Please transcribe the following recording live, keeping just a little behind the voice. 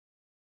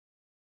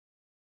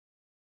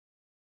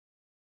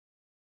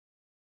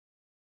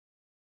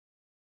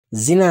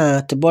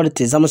Zina te body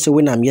te zama se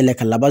winam yele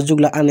ka laba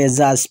zugla ane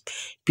zas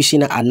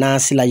pisina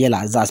anasi la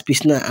yela zas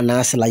pisina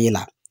anasi la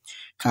yela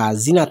ka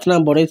zina tana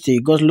body te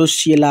goslo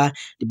shila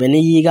de bene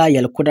yiga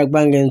yel kodak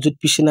bangen zut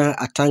pisina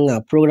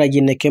atanga progra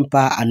jine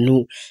kempa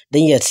anu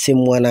den yet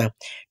semwana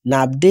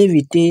na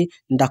David te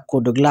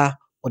ndakodogla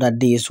oda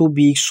de so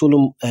big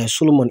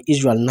Solomon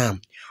Israel nam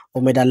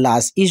o meda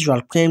las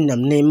Israel claim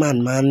nam ne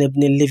man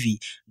ne Levi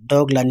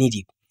dog la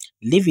nidi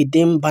Levi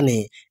dem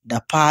bane da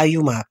pa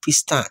yuma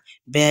pista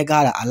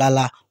bega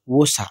alala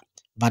wosa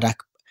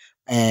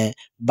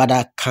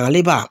bada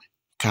kanleba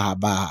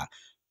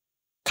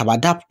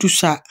kabadab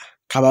tusa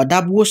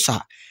kabadab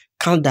wosa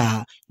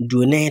kanda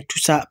duene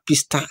tusa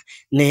pista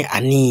ne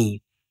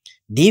ani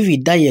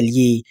David dayel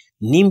ye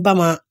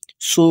nimbama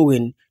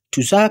sowen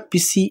tusa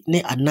pisi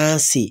ne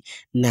anansi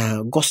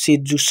na gosse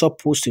du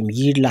soposum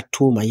yirla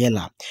toma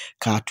yela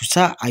ka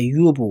tusa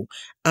ayubu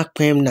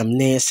akpem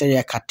namne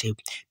seria kate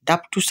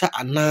dap tusa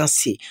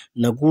anansi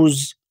na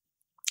guz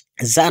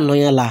zano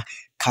yela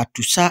ka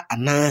tusa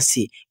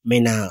anansi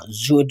mena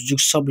du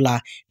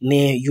sobla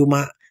ne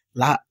yuma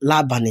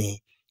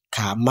labane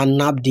ka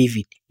manab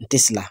David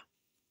ntisla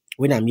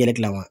wina mielek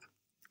lawa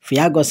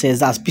Fiago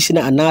says as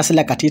pisina anasi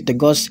la katite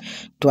gos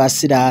to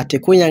asida te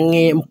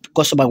kunyange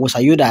gos ba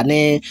gosa yuda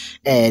ne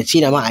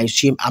china ma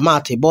aisim ama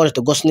te bol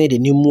to gos ne de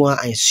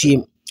nimua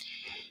aisim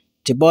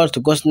te bol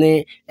to gos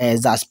ne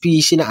as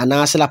pisina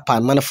anasi la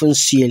pan man fun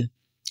seal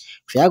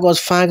Fiagos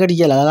fanger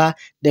yela la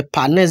de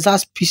pan ne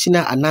as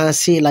pisina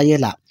anasi la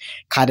yela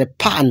ka de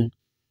pan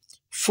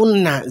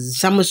funna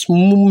zamus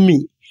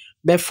mummi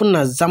be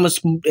funna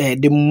zamus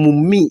de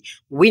mummi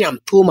winam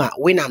tuma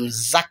winam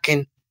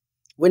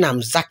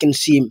zaken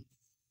sim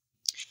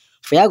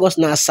Fiagos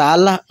na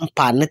sala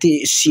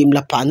mpanati sim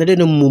la panade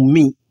no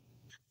mummi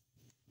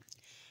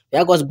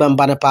Fiagos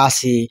bambana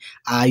pasi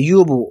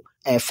ayubu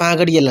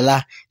fangar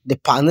yela de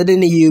panade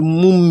ne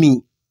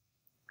mummi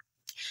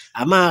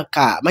ama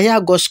ka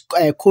mayagos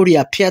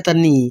korea piata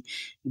ni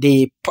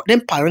de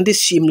den panade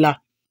sim la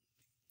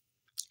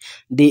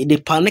de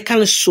panade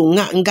kan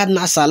sunga ngad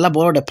na sala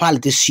boro de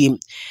palite sim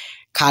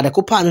ka de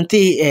ko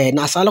panate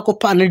na sala ko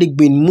panade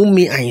gbin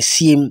mummi an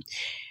sim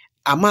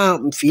ama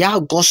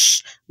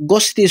Fiagos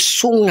gosti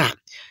sunga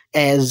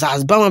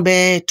zazbama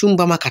be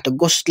tumbama kata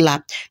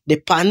gostla de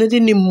panade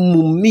ni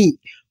mummi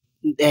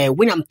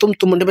winam tum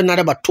de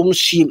benare ba tum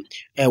sim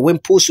wen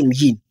posum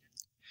yin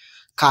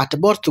ka te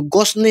bort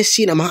gosne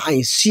sinama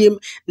an sim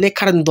ne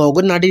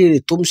karandogo na de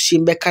tum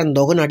sim be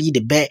karandogo na de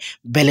be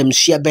belem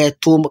sia be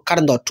tum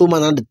karando tum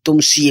na de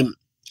tum sim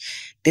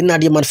den na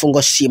de man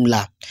fungo sim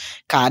la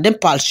ka den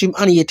pal sim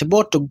an yete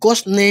bort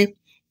gosne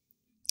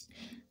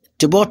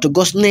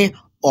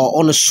o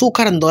on su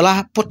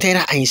karandola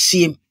potera an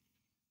sim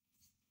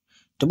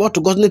te bort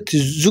gosne te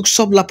zuk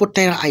sob la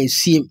potera an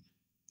sim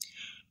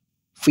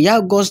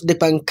Fiagos de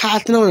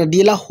pankatna na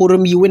dila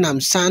horum yi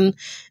winam san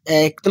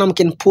tnam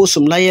ken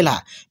posum la yela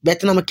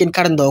betnam ken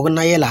karandogo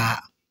na yela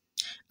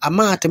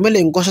ama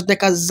temele ngosot ne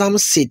ka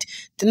zamsit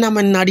tnam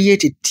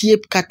nariyete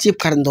tiep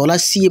karandola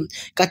sim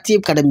ka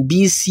tiep kadam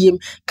bi sim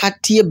ka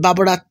tiep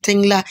babra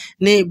tengla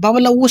ne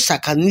babala wusa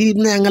ka ni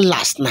na nga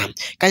lasna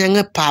ka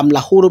nga pam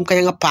la horum ka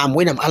nga pam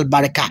winam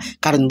albarka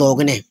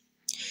karandogo ne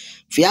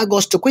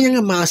Fiagos to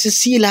kunyanga masi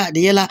sila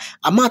de yela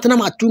ama tanam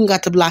atunga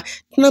tabla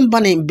tanam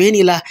bane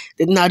benila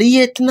de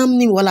nariye tanam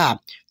ni wala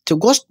to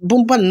ghost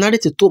bumban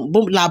nari to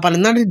bum la ban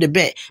nari de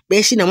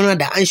be shi na mana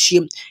da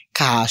anshim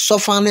ka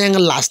sofana yang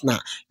lasna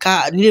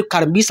ka ni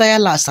karbisa ya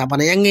lasa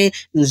bana yang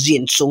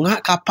nzin sunga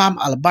ka pam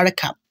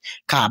albarka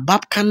ka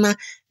bab kana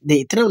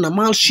de tanam na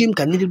mal shim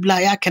ka ni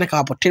bla ya kana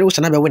ka potero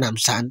sana be winam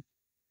san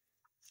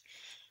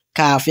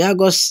ka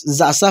Fiagos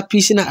zasa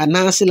pisina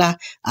anasila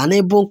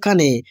ane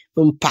bonkane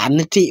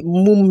mpaneti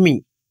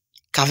mummi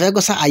ka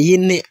Fiagos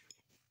ayene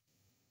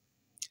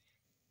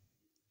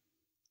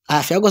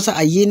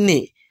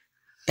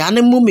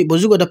ane mummi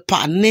bozugo da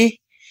pane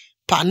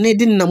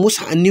din na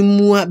musa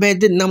animua be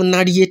din na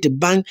nariyete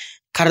bang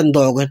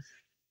karandogon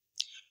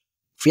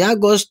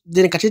Fiagos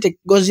din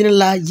katite gozina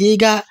la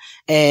yega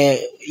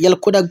yel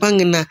kodak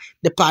bangna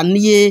de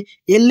paniye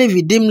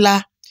Levi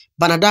dimla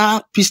banada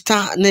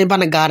pista ne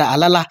banagara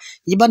alala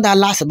ibanda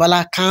las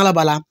bala kala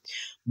bala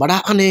bada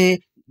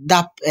ane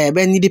dap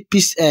be ni de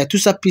pis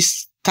tusa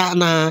pista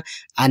na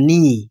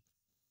ani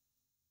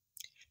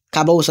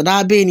kaba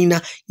usada be ni na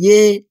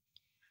ye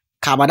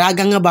kaba da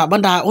ganga ba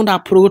banda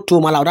onda pro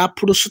to mala da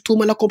pro sutu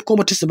mala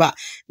kom tisba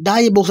da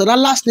ye bo usada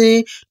las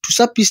ne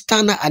tusa pista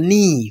na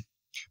ani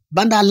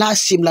banda las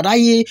sim la da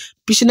ye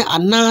pisina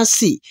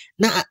anasi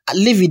na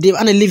Levi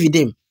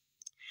dem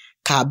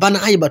ka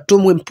bana ay ba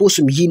tom wen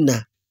posum yinna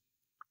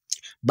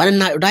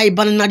bana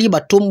riba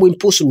tombo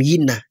imposum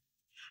yinna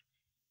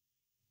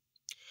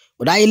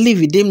dai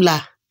Levi demla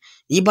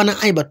ibana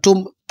aiba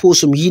tom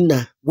posum yinna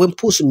wen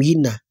posum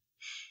yinna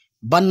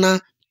bana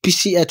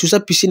pisi tusa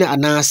pisina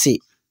anase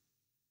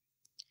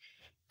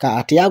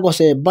ka atiago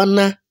se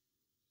bana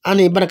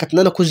ane bana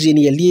katnana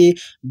kuzini yali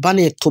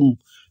bane tum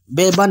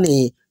be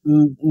bane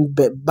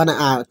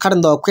bana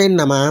karando kwen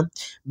nama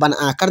ban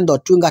a karando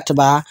tunga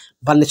tba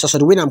ban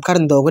sosod winam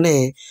karando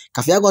gone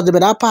ka fiya go de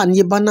da pa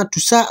ni ban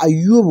tusa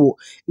ayubo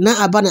na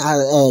aban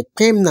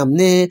kwem nam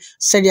ne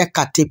seria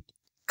katip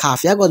ka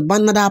fiya go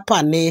ban da pa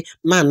ne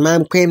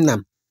man kwem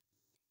nam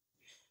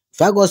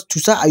Fagos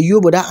tusa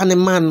ayubo da ane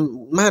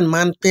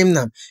man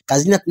pemnam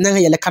kazina nanga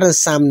yele karan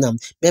samnam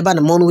beba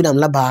na mon winam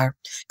labar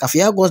ka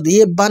fiagos de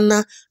ye banna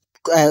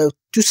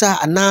tusa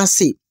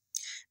anasi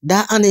da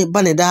ane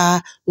bane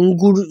da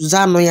ngur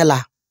zano yala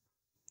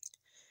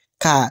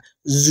ka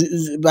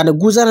bana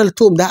guzana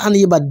tum da ane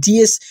yeba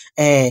dies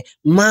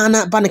mana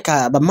bane ka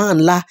ba man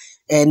la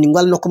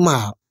ningwal nokuma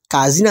ka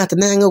zina ta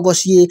nanga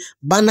gosye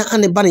bana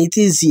ane bane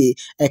itizie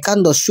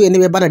kando sue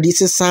ne bana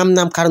disi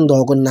samnam karan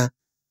dogonna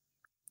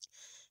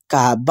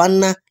ka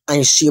banna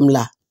an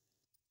shimla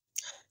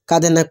ka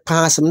dana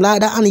pasimla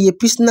da an ye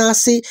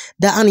pisnasi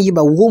da an ye ba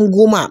wom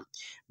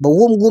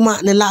guma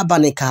ne la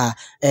bane ka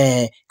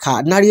ka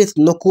nariyet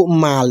noko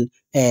mal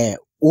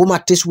woma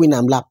tis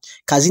winam la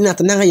ka zina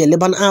tananga ye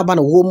leban a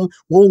bana wom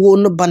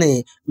no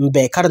bane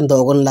mbe karan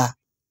dogon la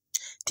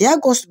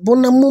tiagos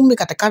bonna mummi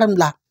kata karam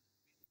la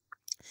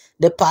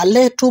de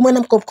pale tu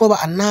manam kopkoba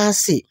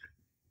anasi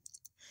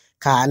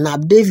ka na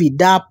David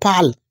da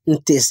pal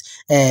ntis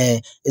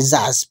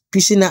zas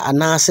pisina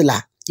anasila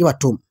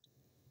iwatum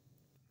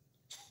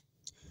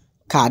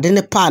ka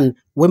dene pan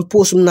wen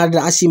posum na da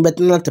asim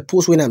betna te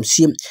pos winam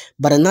sim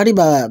bara nari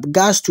ba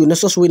gas tu na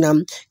sos winam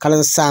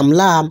kalan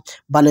samla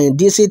bana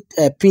disit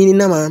pini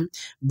nama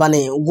bana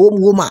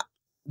goma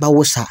ba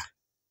wusa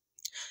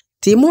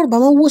timur ba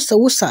ma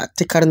wusa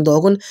te karan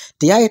dogon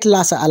te ya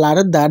itlasa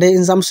alara dade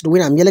in zams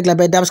winam yele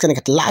glabe dabs kana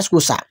kat las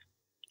wusa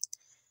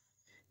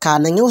ka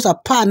na ngeusa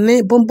pan ne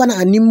bombana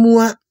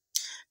animua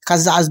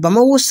kazaz ba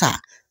ma wusa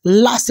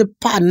lasi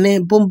pan ne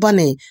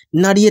bombane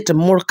nariyete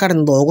mor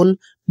karan dogon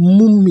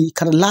mummi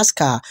kar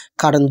laska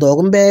karan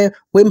dogon be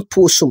wen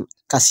posum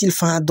ka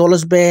silfa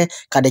dollars be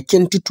ka de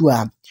kentitua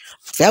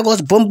fagos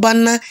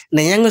bombana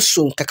na yanga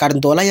sun ka karan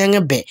dola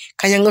yanga be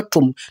ka yanga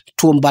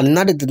tum ban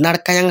na de nar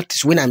ka yanga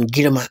tis winam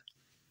girma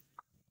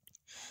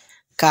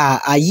ka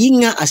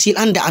ayinga asil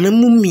ande ana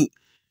mummi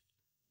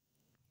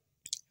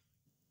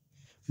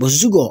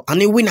bozugo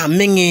ane wina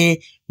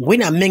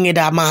menge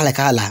da mala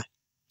kala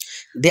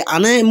de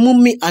ana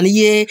mummi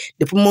aniye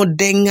de pomo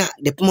denga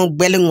de pomo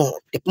belengo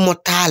de pomo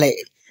tale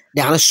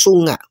de ana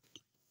sunga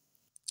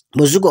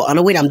bozugo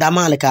ana winam da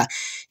mala ka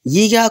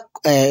yiga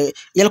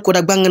yel ko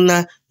da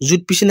bangna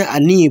zut pisina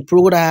ani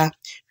progra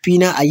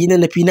pina ayina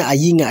na pina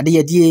ayinga de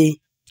yadie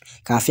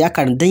ka fiya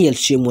kan dan yel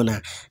shemona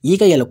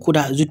yiga yel ko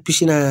da zut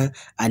pisina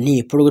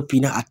ani progra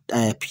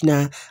pina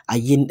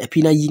ayin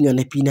pina yinga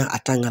na pina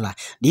atangala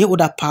de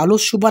oda palo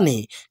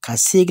shubane ka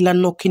segla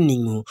no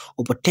kiningo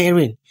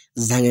opoteren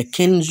zanga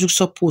ken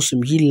zukso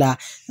posum yilla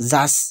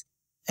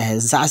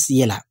zas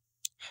yela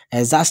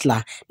zasla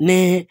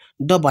ne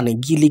dobane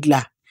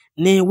giligla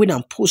ne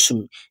winam posum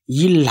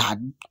yilla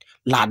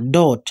la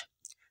dot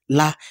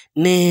la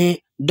ne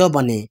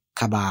dobane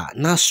kaba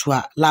naswa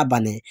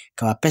labane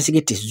kaba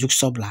pesigete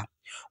zuksobla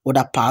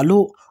oda palo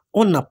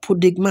ona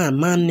pudigma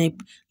mane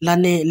la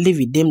ne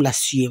lividem la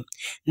siem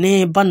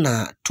ne bana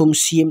tom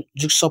siem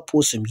zukso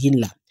posum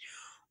yilla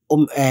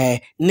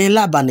ne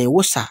labane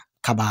wosa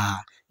kaba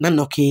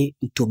nanoke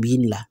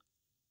ntomin la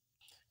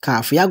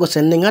ka fiyago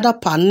senne ngada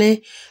panne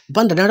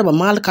banda narba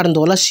mal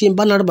karndola sim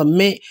banda narba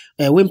me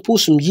wen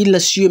pusum yilla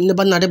sim ne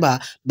banda narba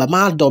ba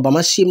mal do ba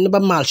ma sim ne ba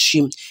mal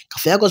sim ka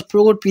fiyago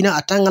progol pina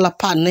atanga la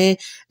panne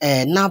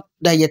nap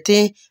da yete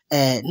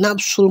nap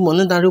sul mon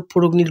na ru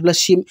progni bla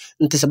sim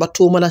nte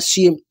sabato mala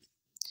sim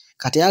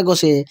ka tiago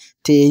se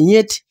te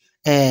nyet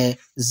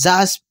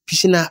zas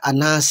pisina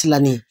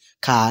anaslani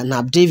ka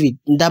nap David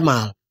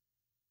ndamal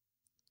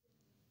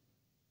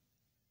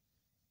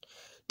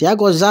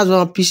tiago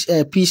zazo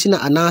pisina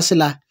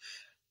anasila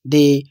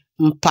de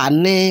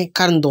mpane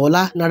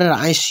karndola na ra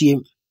anshim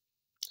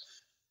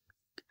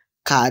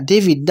ka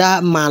David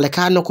da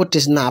malaka no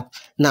kotes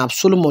nap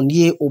Solomon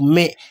ye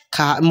umme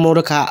ka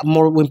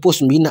mor wen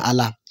posum bina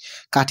ala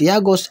ka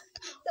tiago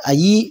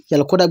ayi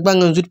yal koda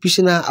bangan zut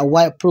pisina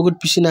awa progod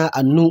pisina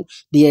anu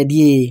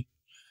die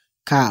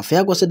ka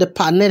fiago se de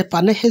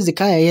pane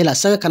Hezekiah yela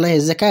sanga kana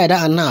Hezekiah da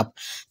anap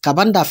ka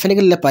banda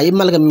fenegel le pa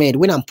yimalga med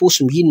winam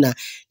pusum yinna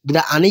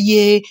da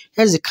aniye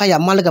Hezekiah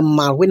malga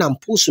mal winam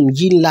pusum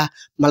yinla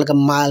malga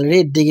mal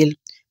re degel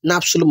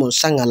nap Solomon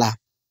sangala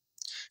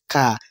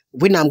ka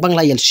winam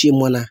bangla yel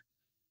shimona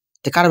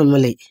te karam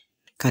mele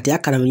ka te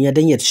akaram nya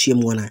den yel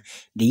shimona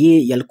de ye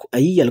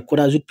yal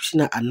koda zut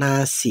pisina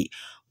anasi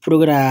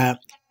progra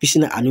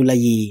pisina anula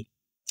ye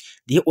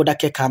de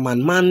odake kaman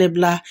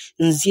manebla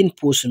nzin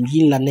posum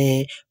yinla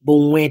ne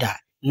bonweda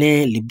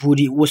ne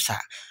liburi wosa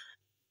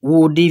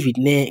wo David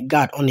ne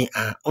God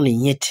on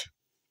yet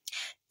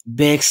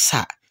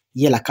beksa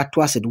yela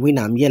katwa sed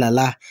winam yela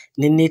la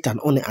ne Nathan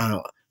on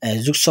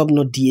zuksob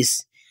no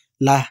dies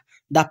la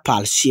da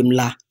pal sim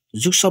la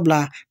zuksob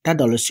la da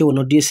dolo se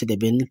no dies de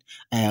ben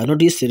no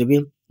dies de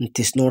ben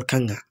ntis nor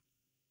kanga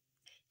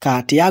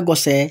ka tiago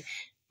se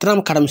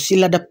tram karam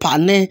sila da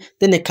pane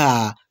dene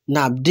ka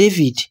na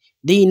David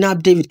Di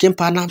nab David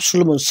kempa nab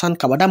Solomon san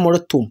ka bada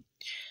morotum.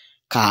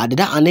 Ka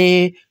dada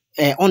ane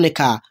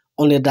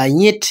one da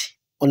nyet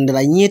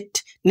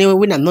ne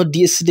wina no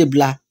di side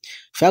bla.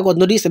 Fa God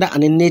no di sada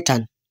ane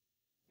Nathan.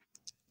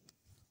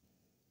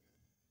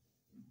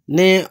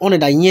 Ne one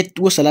da nyet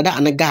wusala da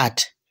ane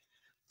Gad.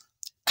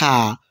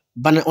 Ka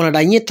bana one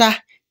da nyeta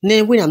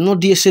ne wina no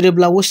di side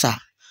bla wusa.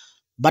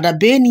 Bada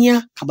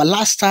benia ka ba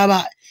last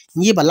taba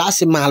nye ba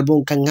last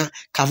malbon kanga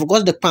ka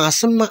fugos de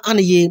pansama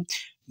ane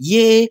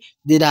ye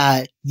de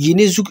da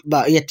yine zuk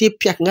ba yate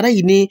piak ngara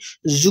yine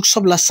zuk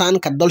sob la san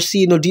ka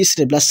dolsi no di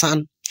side bla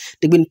san.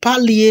 De bin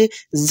paliye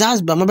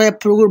zaz ba mabe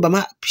progur ba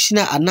ma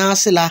pisina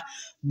anasela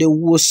de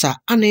wusa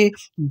ane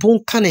bon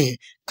kane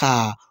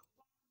ka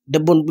de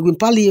bon bin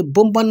paliye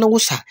bomba na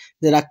wusa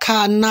de la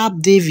ka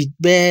nab David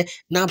be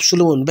nab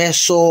Solomon be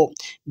so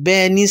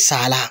be ni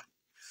sala.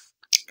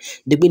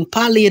 De bin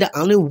paliye da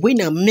ane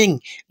wina meng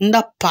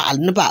nda pal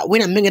nba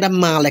wina meng da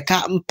maleka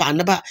mpa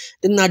nba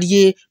de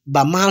nadie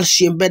ba mal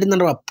shimbe de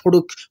nda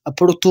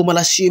product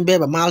mala shimbe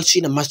ba mal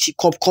shi na machi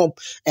kop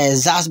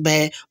zaz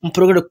be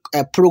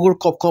progur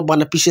kop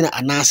bana pisina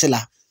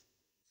anasela.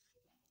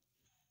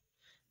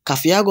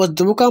 Kafiagos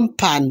debukan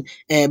pan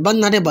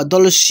banade ba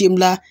dolo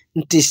shimla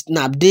ntis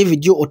nab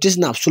David yo otis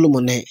nab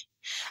Solomon ne.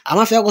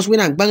 Ama fiagos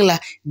wina bangla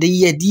de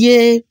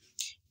yedie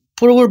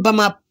progur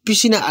bama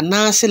pisina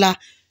anasela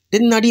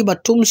den nari ba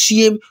tum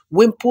shim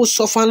wempo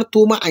sofan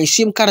tuma an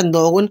shim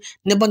karandogon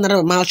ne banare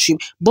ba mal shim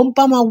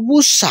bompa ma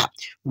wusa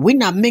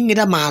wina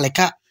mengida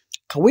maleka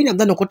ka wina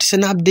dano kotis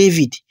nab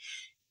David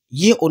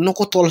ye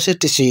onoko tolse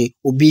tese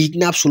obi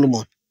nab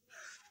Solomon.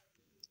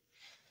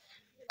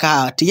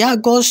 Ka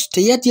tiagos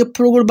tiyati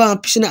program ba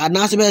pisina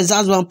anase be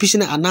zazwa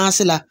pisina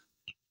anase la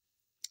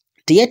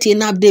tiyati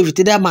nab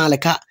David da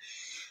maleka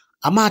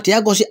ama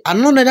tiagos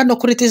anonda da no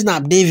kritis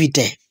nab David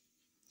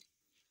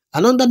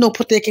anonda no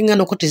protecting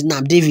no kritis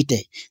nab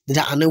David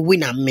da ane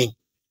wina men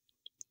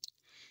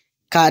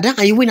ka da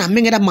ay wina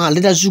men da mal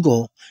da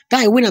zugo da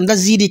ay wina da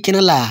zidi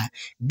kenala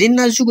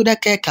dinna zugo da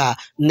keka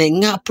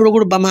nenga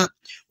program ba ma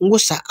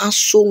ngusa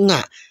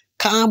asonga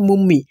ka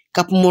mummi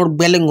kap mor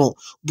belengo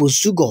bo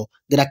zugo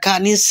da ka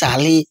ni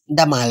sali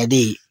da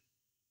malade.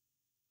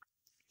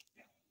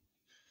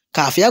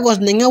 Ka fiagos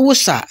nenga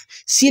wusa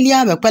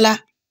silia be kwala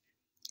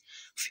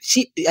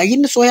si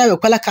ayin so ya be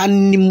kwala ka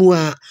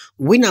nimua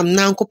winam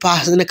nan ko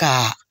pasne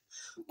ka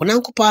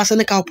onan ko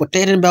pasne ka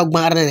potere be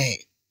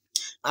gbarne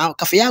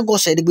ka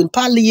fiagos de bin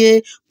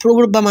paliye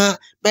programa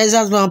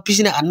bezas ba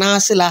pisina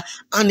anasela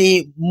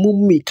ani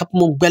mummi kap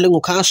mo gbelengo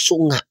ka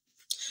sunga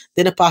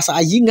de pasa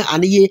ayinga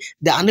aniye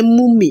de ani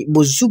mummi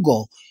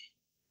bozugo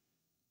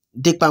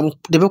de pam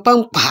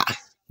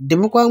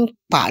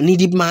pa ni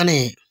di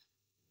mane.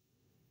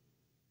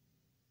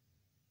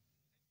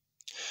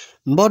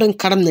 Mboden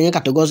karam nenga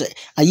katogos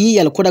ayi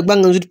yal koda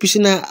banga zut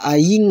pisina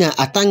ayinga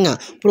atanga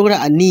progra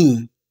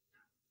ani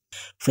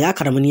fa ya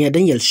karamani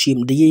dan yal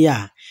shim de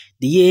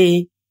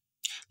ye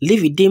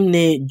livi dim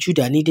ne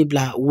juda ni de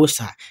bla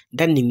wosa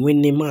dan ning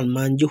wenne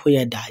man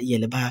juhoya da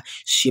yelba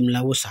shim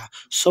la wosa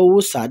so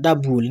wosa da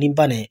bul ni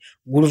bane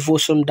gurvo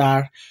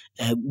dar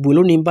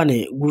bulu ni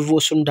bane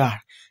gurvo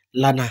dar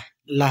lana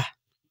la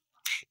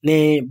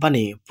ne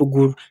bane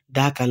pugur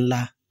da kan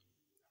la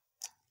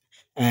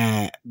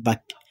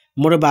bak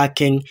Moroba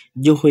King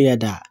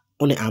Jehoiada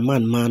one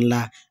aman man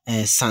la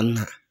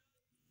sanna.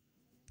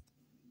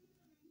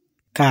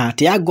 Ka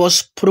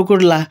tiagos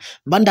progur la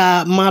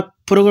banda ma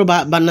progur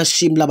ba bana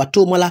sim la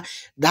batum la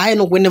dai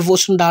no wene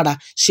vosum dada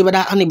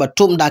sibada ani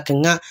batum da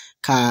kanga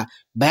ka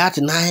bayat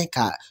nai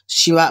ka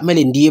siwa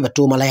melindi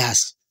batum la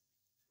yas.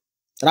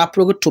 Tra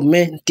progur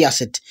tumme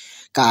tiaset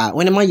ka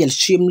wene ma yel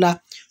sim la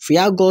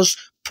fiagos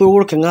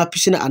progur kanga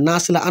pisina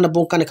anasla ana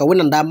bonkane ka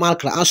wena da mal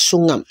kra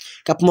asungam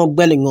kap mo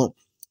gbelingo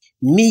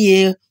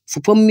miye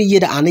fupom miye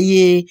da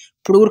anaye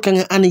progur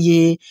kanga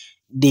anaye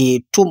de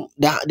tum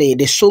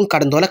de song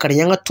karandola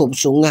karanyanga tum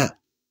sunga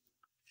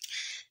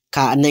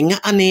ka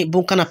nenga ane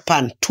bunkana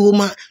pan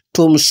tuma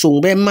tum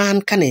sung be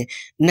man kane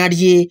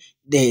nadye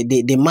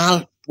de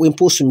mal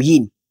wimposum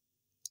yin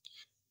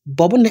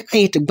bobo ne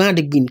ayete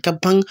bande bin ka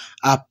bang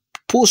a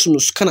posum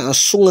kana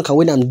sunga ka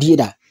wenam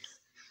dida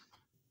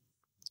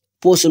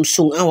posum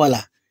sung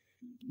awala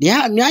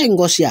ya nyaye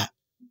ngosia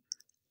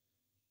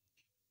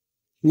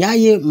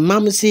nyaye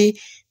mamsi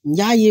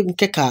nyaye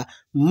mkeka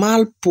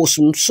mal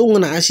posum sung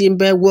na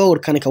asimbe wor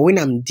kana ka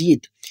wenam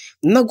did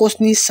nagos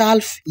ni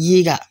salf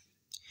yiga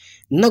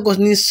nagos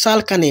ni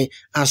sal kane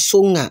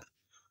asunga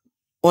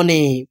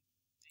one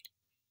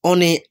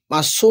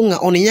asunga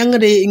one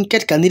yangade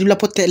inket ka niribla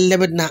pote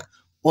lebedna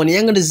one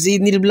yangade zi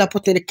niribla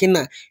pote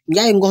kena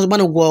nyaye ngos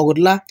bana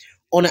wogla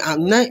one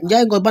amna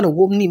nyaye ngos bana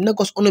womni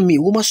nagos one mi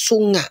wuma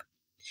sunga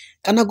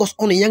kana gos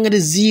one yangade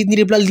zi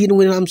niribla lin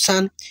wenam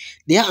san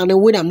dia ane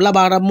wenam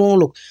labara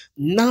molo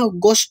na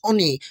gos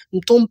one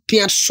ntom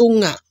piat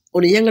sunga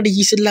one yangade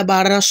yisid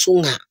labara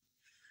sunga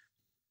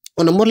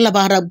one mor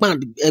labara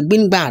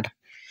bin bad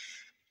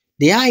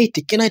dia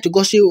ite kena ite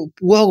gosi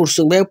wogur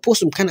sung be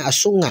posum kana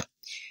asunga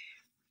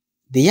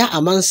dia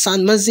aman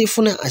san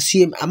mazifuna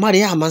asim amare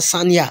ya aman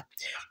san ya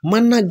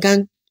Mana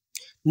gang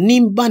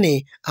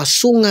nimbane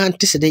asunga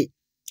antisede.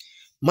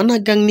 Mana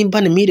gang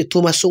nimbane mire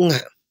toma sunga.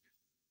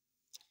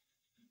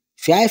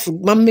 Fiaf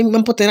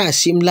man potera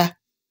asimla.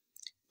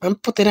 Man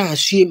potera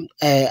asim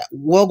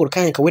wogor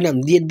kan ka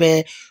wenam diet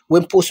be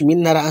wen post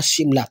min nara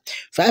asimla.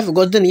 Fiaf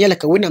godden yela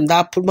ka wenam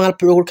da mal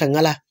progror kan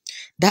ngala.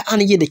 Da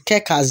an ye de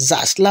keka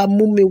zasla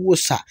mummi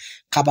wusa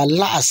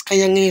kabalas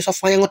kayange so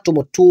fayang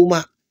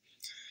tuma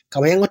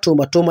kabayang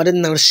tuma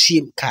den nar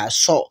sim ka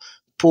so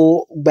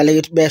po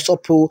balayit be so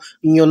po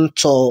nyon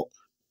to.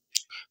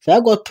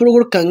 Fa got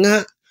progror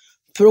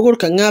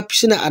kanga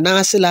pisina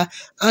anasila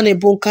ane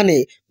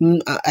bonkane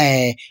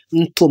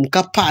ntum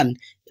kapan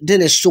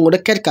dene sungo de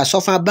kerka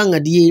sofa banga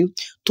di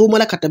tuma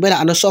la katabela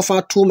ana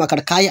sofa tuma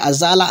karkai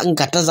azala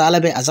ngata zala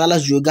be azala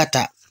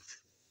zugata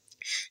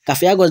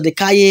kafia gos de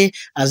kaye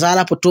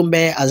azala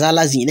putumbe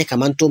azala zine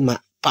kamantuma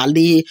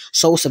pali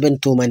so seben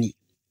tumani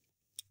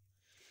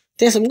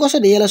tesam goso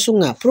de yela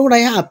sunga progra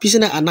ya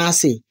pisina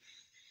anase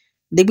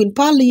de bin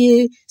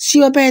pali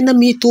siba be na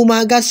mi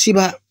tuma gat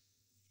siba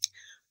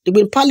de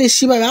bin pali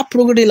siba ya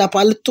progra de la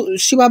pali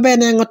siba be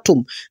na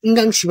ngatum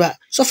ngang siba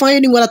so fa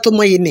yini wala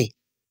tuma yini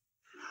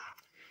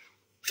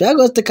fia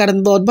gos de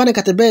karandod bane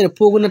katabe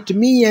poguna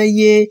timiya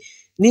ye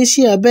ni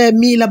siba be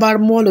mi la bar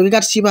molo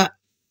gat siba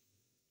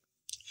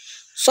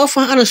so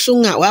fa ana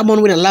sunga wa mon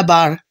wina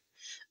labar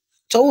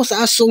so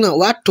sa sunga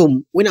wa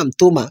tum winam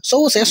tuma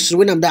so sa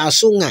winam da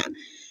sunga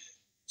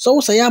so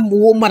sa ya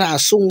mu mara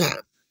sunga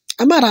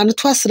amara an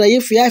twasra ye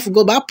fi if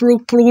go ba pro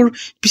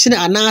pisine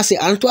anase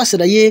an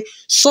twasra ye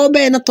so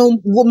be na tom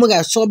wo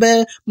maga so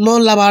be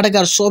mon labar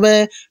gar so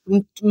be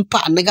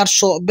mpa na gar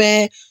so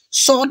be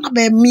so na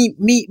be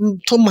mi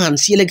to man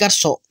si le gar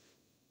so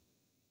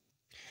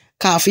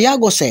ka fi ya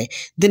go se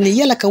de ne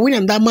yela ka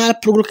winam da mal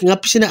pro ka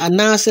pisine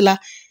anase la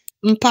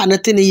mpa na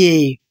tene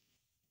ye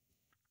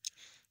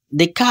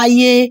de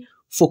kaye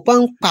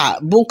fokpan pa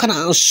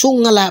bunkana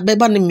sungala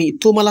beban mi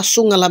tumala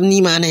sungala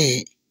ni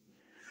mane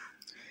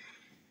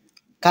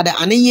kada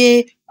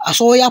aniye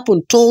aso ya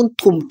pun ton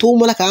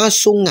tumala ka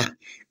sunga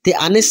te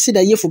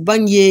anesida ye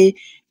fuban ye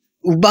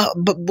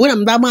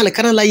bunam da male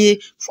kana la ye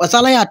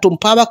asala ya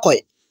tumpa ba koy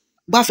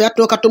ba fa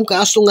to ka tum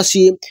ka sunga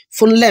si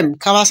funlem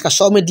kabas ka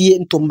so me di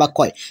tumba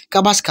koy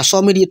kabas ka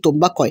so me di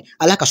tumba koy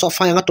ala ka so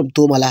fa ya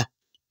tumala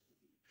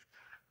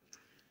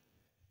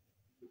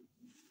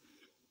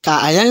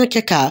ka ayanga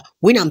keka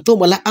winam to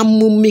mala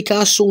amummi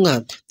ka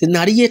sunga te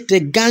nariye te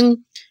gang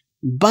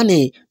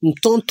bane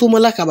mton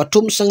tumala ka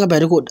batum sanga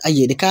bergo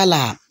aye de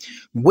kala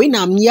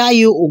winam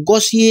yayo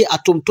ogosye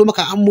atum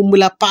tumaka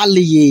amumula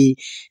paliye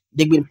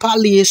degbin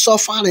paliye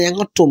sofana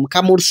yanga tum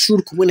kamur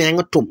sur ku wina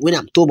yanga tum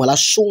winam to mala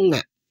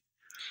sunga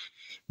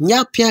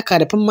nya pia ka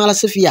de pamala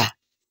sefia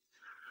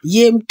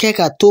yem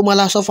keka to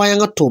mala sofa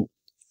yanga tum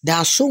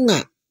da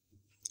sunga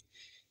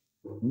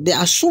de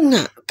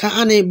asunga ka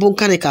ane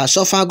bunkane ka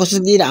sofa gosi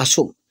dira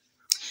asum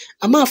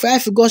ama fa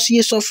if gosi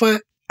ye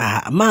sofa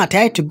ama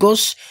tai to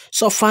gos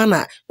sofa na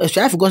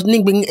fa if gos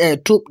ning bing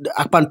to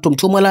apan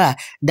tum mala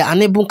da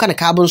ane bunkane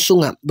ka bun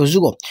sunga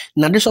bezugo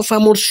na de sofa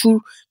mur su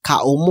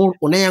ka omur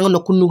onayanga no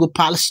kunugo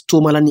pals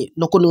to mala ni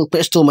no kunugo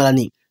pes to mala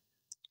ni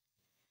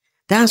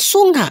dan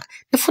sunga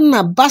de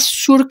funna bas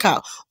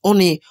surka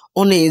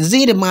one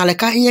zire male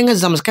ka yanga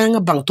zams ka nga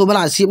bang to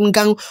bala si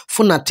ngang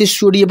funna ti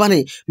suri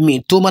bane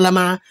mi to mala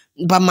ma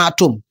ba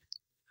matum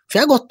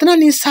fa go tana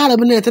ni sala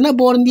bane tana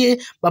borndi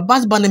ba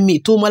bas bane mi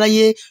to mala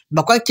ye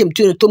ba kwa kem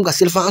tu tum ga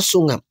silfa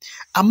sunga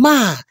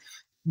amma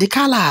de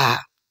kala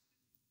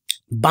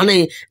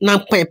bane na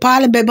pe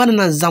pale be bane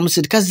na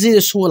zamsid ka zire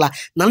sula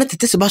na na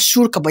tete ba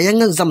surka ba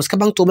yanga zams ka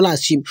bang to bala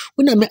sim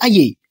wina me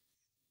aye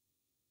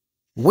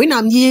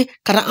winam ye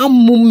kara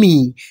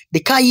amummi de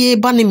kaye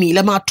bane mi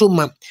la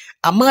matuma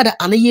amada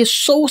anaye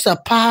so sa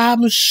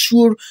pam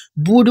sur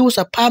budu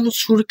sa pam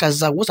sur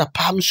kaza sa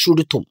pam sur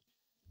tum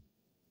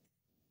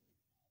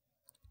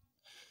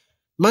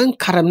man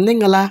karam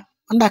nengala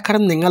anda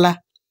karam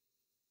nengala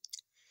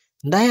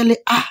ndayale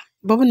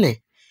babne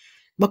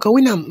baka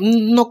winam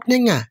nok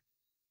nenga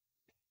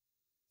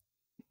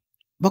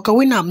baka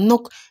winam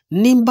nok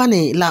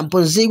nimbane la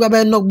pon zigba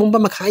be nok bumba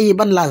makaye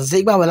ban la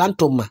zigba wala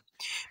antuma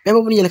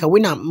bebo ni yele ka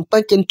winam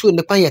mpanken tu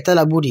ne pan yata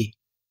la budi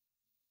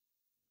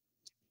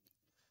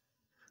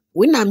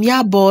winam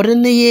ya bore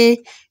ne ye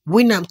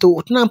winam to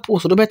tnan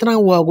poso do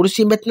betran wa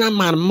gurusi betnan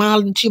man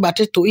mal chi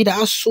bate to ida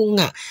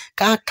asunga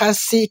ka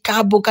kasi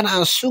ka bukan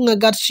asunga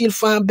gat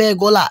silfa be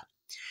gola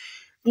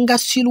nga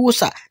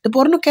silwusa de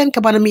borno ken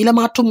ka bana mi la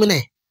matum ne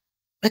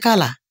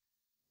bekala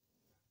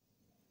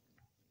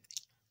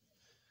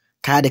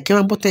ka de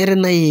keman potere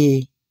na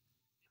ye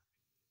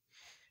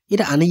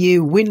ida aniye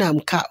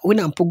winam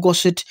pu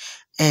gosit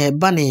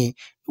bane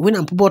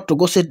winam pu bot to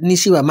gosit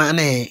nisi wa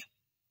mane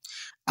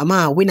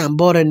ama winam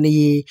bore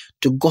ni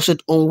to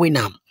gosit on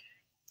winam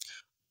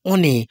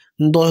one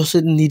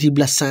ndolsit niri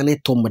blasane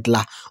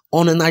tomadla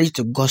one nari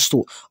to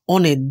gosto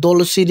one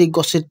dolsiri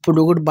gosit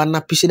produgot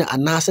banna pisina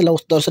anase la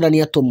dolsira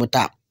niya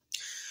tomata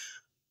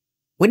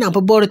Winam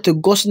pa bor to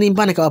gos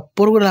nimbana ka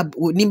porula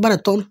nimbana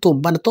tom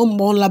bana tom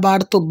mon la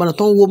bar tom bana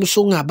tom wom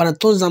sunga bana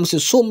tom zam se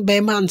sum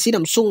be man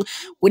sinam sung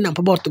winam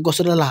pa bor to gos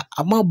la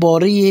ama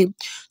bori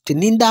te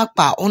ninda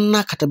pa onna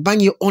kata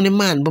bangi one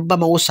man baba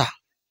ma wosa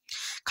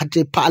kata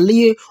pa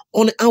li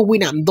on a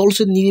winam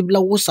dolse ni bla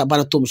wosa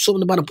bana tom sum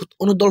bana put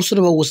on dolse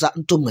ba wosa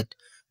tumet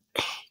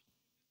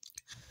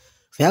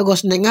fa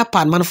gos nenga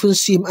pan man fun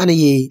sim ane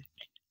ye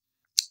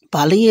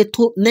pali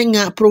to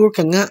nenga pro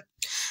kanga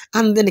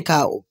anden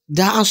ka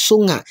da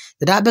sunga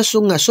da be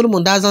sunga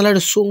sulmon da zan la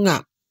sunga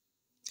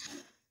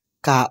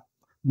ka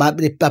ba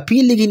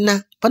piligina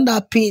panda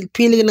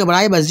piligina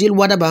brai bazil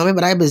wada ba me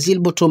brai bazil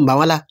botum ba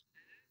wala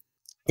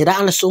ira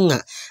an sunga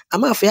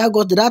ama fa ya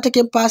god da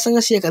take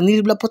pasanga se ka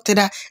ni bla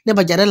potera ne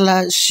ba jarala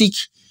sik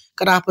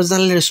kada pa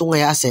zan le sunga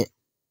ya se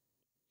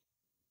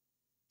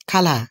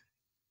kala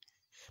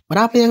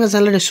bra pa yang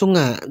zan le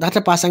sunga da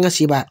ta pasanga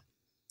si ba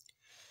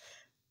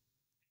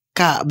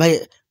ka ba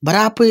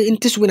bra pa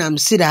intis winam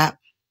sida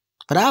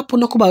bra pa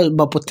no ko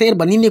ba poter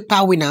ba ni pa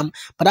winam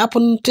bra pa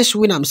intis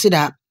winam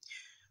sida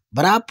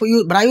bra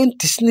yun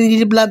tis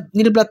ni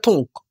bla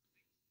tonk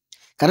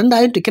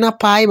karanda yun tikina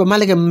pai ba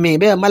malaga me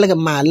be malaga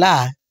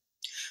mala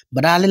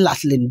barale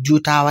laslen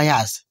juta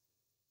wayas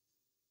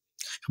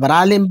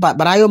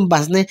barayom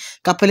basne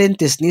kapelen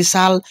tis ni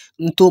sal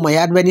ntu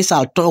mayad be ni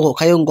sal togo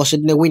kayon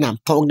gosid ne winam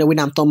tog ne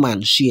winam to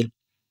man shil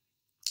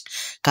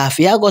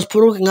kafia gos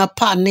puru nga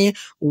pa ne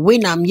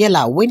winam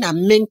yela winam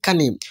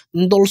menkani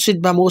ndolsid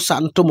ba mo sa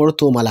ntu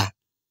morto mala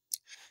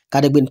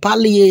kada bin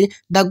pali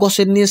da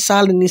gosid ni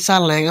sal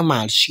na nga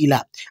mal shila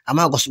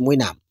ama gos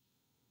winam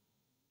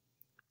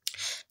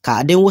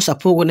ka den wo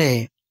sapogo ne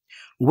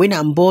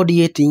winam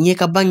body tinye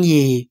ka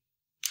bangye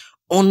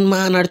on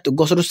manar to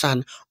gosru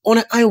san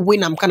on ai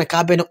winam kana ka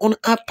ben on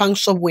a pang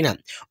sob winam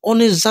on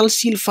zal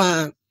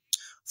silfa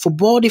for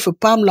body for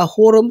pam la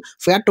horum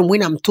for atom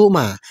winam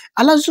toma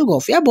ala zugo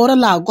fia bora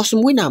la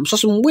gosum winam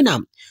sosum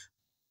winam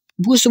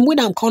busum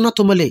winam kona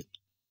tomale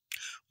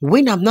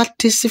winam not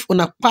tisif on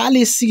a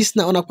pali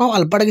sisna on a paw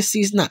albarga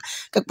sisna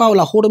ka paw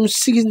la horum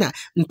sisna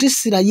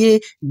ntisira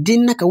ye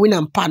dinna ka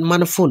winam pan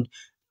manfun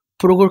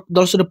progror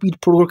dolso de pit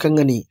progror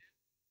kangani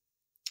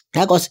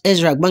Yagos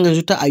Ezra bangan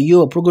zuta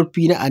ayo progror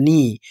pina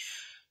ani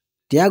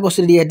Tiagos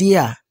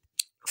dia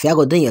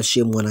fiago den yel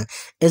shemwana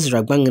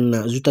Ezra bangan na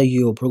zuta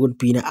yo progror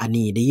pina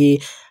ani de ye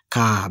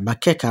ka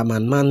bakeka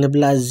man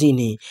bla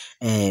zini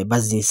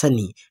bazin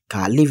sani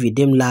ka livi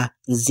demla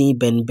zin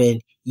ben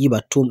yiba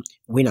tum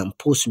winam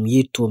posum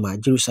yito ma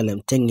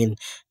Jerusalem tengen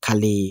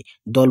kale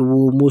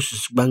dolwu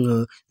Moses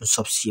bangan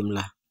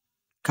subsimla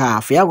ka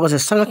fiago se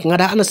sanga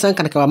ngada ana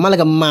sanga ka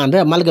malaga man be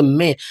malaga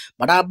me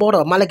bada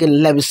boro malaga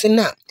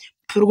lebsina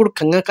purgur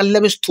kanga ka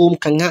lebs tum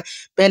kanga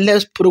be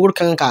lebs purgur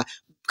kanga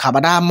ka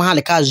bada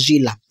mahal ka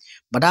zila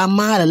bada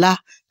mahal la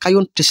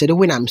kayon tisere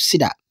winam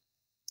sida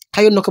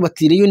kayon no ka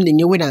batiri yun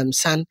dinge winam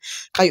san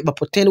kayo ba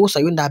poten wo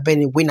sayun da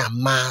ben winam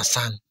ma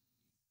san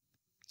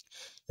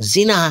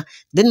zina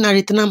den na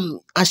ritanam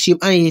ashim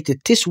ayete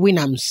tis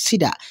winam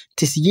sida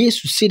tis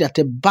yesu sida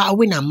te ba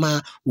winam ma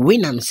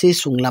winam se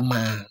sung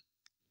lama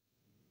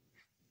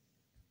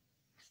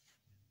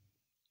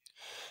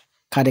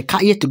kade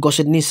ka yete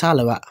gosid ni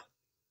salawa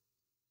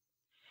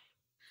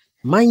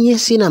manye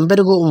sina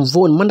mbergo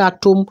umvon manda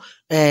tum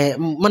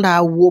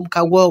manda wom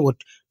ka wogot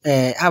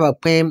aba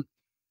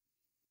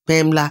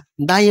pem la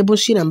ndaye bu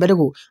sina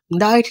mbergo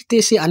ndaye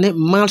tese ane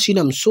mal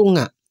sina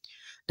msunga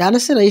dana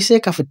sina ise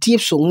ka ftiep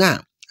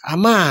sunga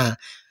ama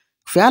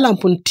fialam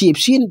pun tiep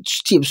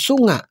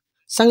sunga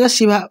sanga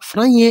siba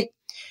franye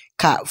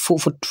ka fu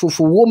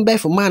wombe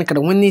fu man ka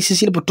woni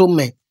sisil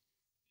putumme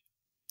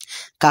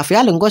ka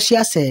fialam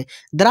gosia se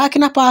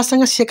drakina pa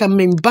sanga sika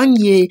men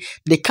bangye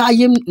de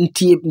kayem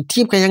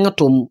tiep ka yanga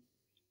tum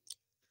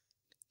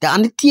da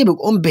ane tiep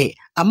ombe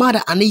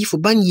amara ane yifu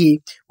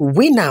bangye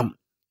winam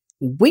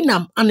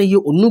ane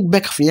yo onuk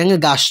bek fi yanga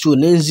gastu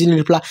ne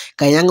zinripla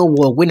ka yanga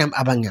wo winam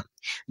abanga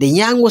de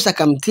yango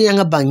sakam ti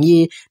yanga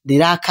bangye de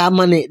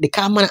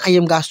kamane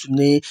ayem gastu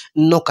ne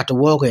nokat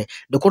woge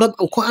de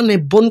ko ane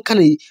bon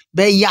kane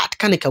be yat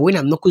kane ka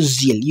winam no ko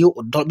zil yo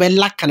dol be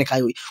lak kane ka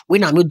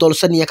winam yo dol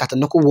sani yakata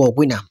no ko wo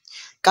winam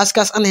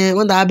kaskas ane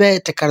wanda be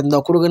te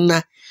karndo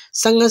kurugna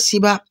sanga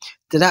siba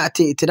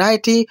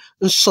ti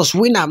sos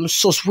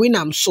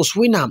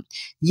winam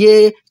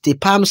ye te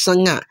pam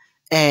sanga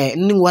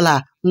ning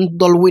wala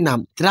ndol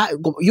winam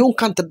yung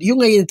kan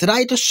yung ay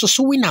try to sos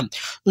winam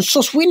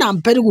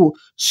pergu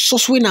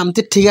sos winam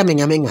te tiga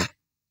menga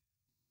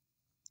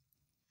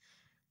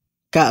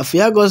ka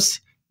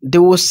fiagos de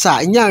wo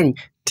sa nyang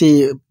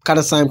te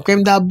karasan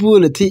kwem da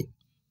bule ti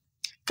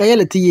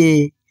kayele ti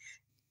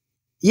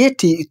ye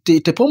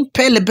te pom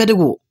pele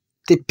bergu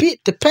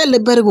te pele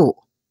bergu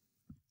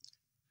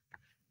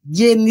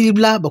ye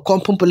nibla ba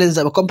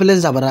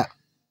kompelenza bara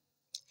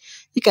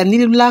ika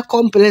nibla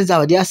kompelenza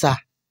ba diasa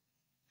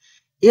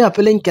ya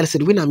pelen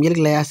kelsid winam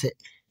yelgla yase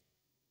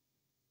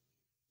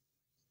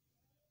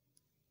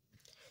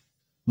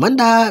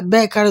manda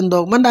be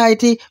karando manda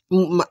iti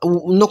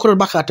nokro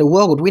bakate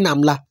wogod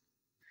winam la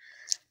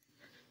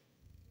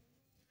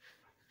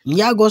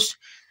Yagos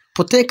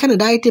pote kan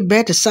daite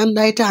bet san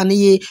daite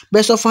aniye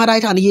beso fa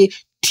daite aniye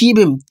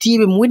tibim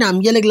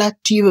winam yelegla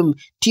tibim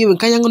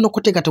kanyang no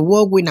kote kat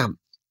wog winam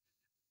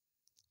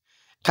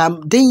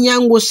kam den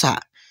yango sa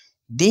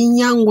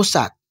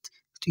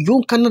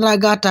yun kan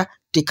ragata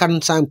ti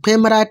kan san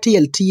pemra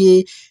tiel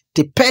tie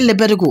ti pele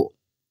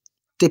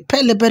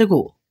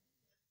bergo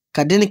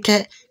ka den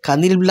ke ka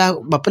nilbla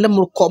bapele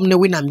mur kom ne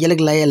winam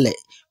yelegla yele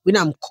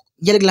winam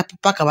yelegla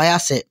paka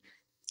bayase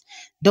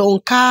don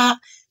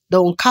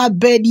ka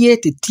bedie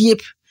ti tiep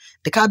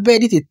de ka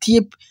bedie ti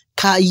tiep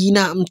ka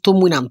yina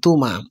mtum winam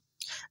tuma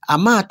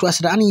ama to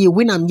asra ani ye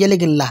winam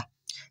yelegin la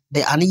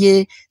de ani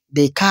ye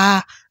de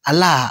ka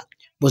ala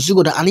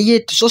bozugo da ani ye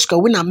to soska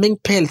winam men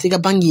pel tiga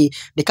bangi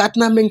de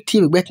katna men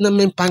tiep betna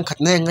men pankat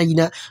na nga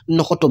yina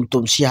no kotom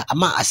tom sia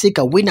ama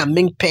asika winam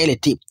men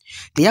peleti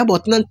de ya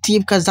botnan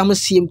tiep ka zam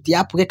sim ti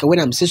ya puke ka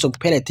winam sisom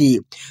peleti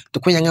to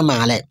kunya nga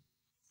male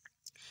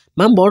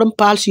man borum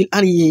palsil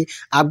ani ye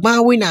agba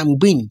winam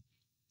bin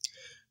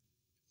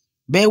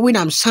be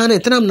winam sane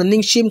tanam na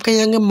ning shim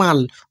kayang mal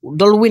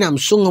dol winam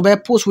sunga be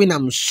pus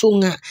winam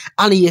sunga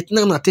ali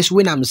yetnam na tis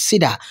winam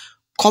sida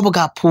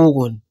kobga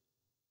pugun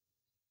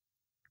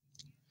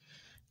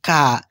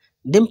ka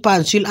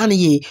dimpan sil ani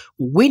ye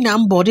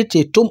winam body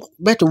te tum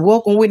bet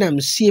walk on winam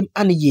sim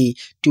ani ye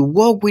to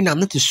walk winam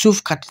na te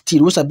suf kat ti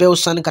rosa be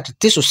san kat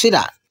tiso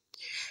sida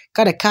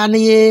kada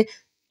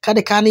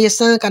kane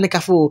san kane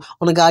kafu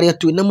on gari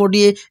tu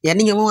namodi ya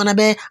ninga wana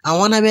be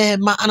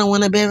ma ana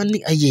wana be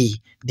ni aye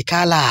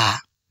dikala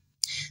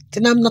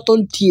tinam na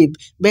ton tiep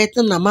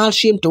betan na mal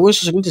shim to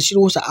weso so mita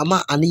shiru sa ama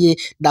aniye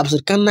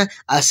dabsir kanna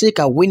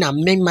asika wina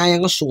men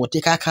mayang sungo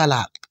te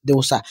kakala de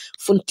usa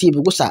fun tiep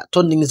gusa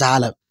ton ning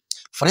zala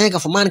frega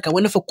faman ka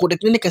wena fo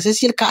kodek ne ka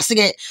sesil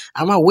kasige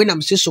ama wina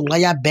msi sunga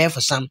ya be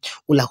fasan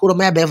ula huro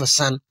ma ya be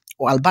fasan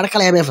o albarka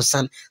la ya be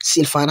fasan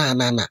silfana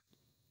anana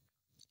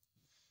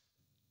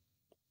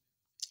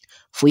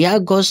fu ya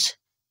gos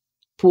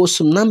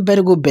posum nan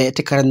bergo be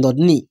te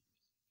karandodni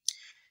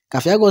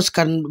kafia gos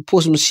kan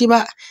posum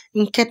siba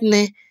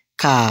nketne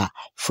ka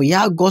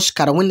fuya gos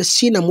karawin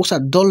sina musa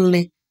dol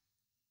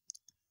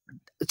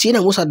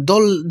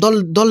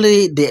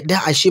de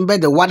ashimbe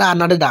de wada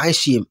another da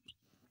ashim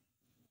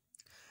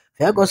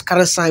fuya gos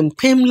karasan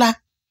pemla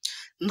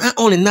na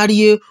only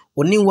nariye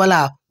oni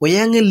wala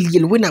wayang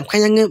lil winam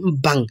kayang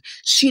bang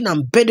sina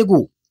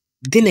bedego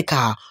dine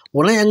ka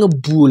wala yang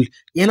bul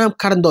yanam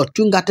karando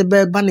tungate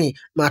be bane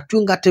ma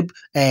tungate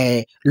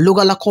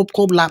lugala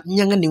kop la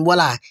nyanga ni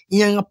wala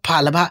nyanga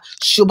palaba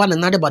shubana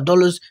nade ba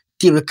dollars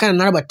tibe kan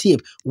nade ba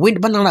tip win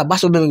banana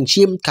baso be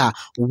chim ka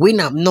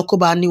winam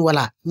nokoba ni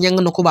wala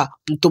nyanga nokoba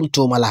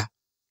mtumtumala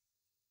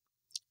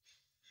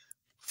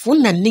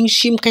funa ning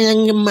shim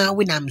kayang ma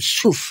winam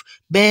suf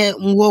be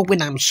mwo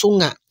winam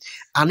sunga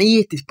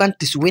ani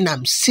tipantis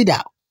winam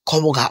sida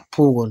koboga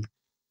pugon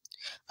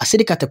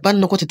asidi katepan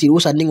no kote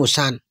tirusa ningo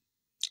san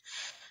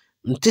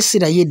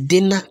mtisida ye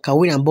dena ka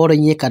winam boro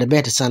nye ka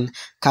bet san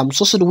kam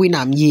sosod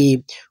winam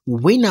ye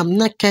winam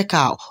na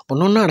keka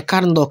onona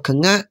karndo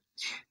kanga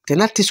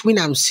tenatis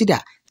winam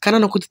sida kana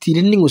no kote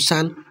tirin ningo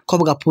san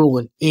koboga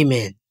pugon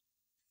amen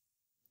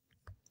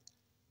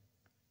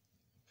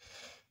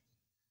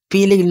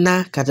pilig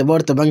na kate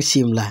bor to bang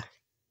simla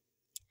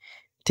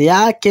te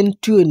ya ken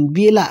tuen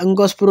bila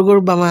ngos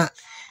progror bama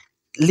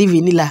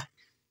livi nila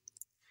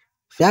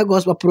fia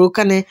gos ba pro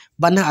kane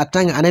bana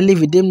atanga ana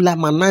livi dem la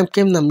manam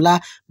kem nam la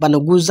bana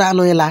guza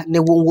no yela ne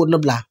wongo no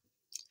bla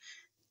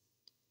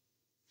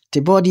te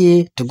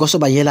body to goso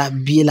ba yela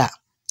bila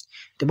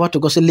te body to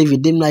goso livi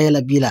dem la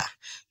yela bila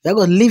fia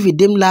gos livi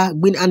dem la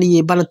bin ani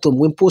ye bana tom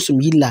wen posum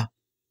yilla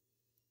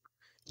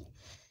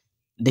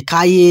de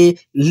kaye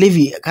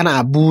livi kana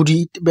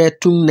abudi be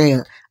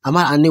tungne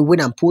ama ani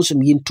wen am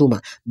posum yin tuma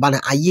bana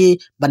aye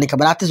bana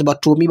kabalates ba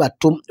tomi ba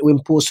tom wen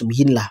posum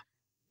yilla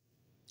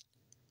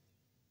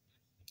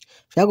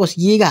fia gos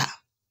yiga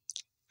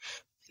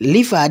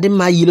lifa de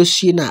ma yilo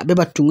sina be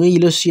ba tunge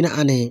yilo sina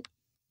ane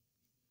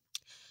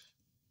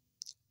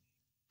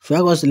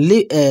Fagos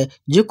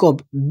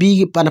Jacob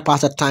big pana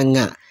pasa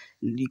tanga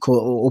ko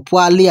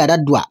opwali ada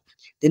dua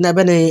dina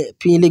bene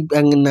pilik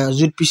na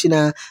zut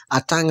pisina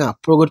atanga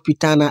progot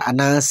pitana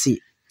anasi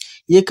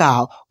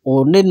yeka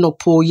o nenno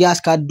po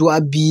yaska dua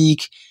big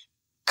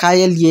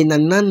kayel ye na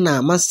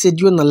nana man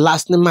sedio na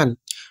last man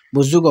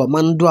bozugo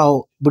man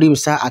dua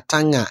brimsa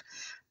atanga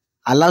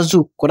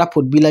alazu koda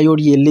pod bila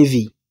yori ye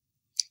levi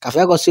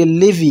kafego se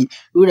levi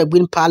ura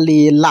bin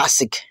pali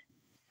lasik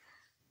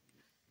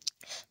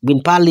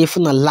bin pali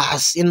funa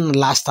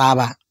last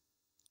taba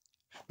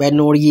be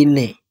nor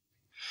yinne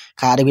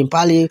kare bin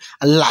pali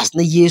last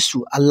ne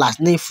yesu last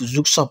ne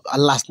fuzuk sop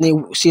last ne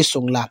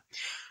sesong la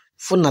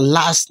funa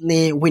last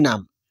ne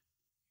winam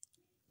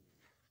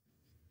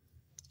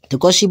to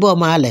ko shibo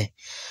male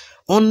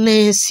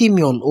onne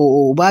simeon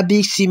o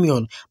babi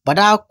simeon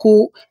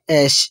badaku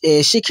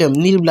shikem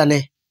nilblane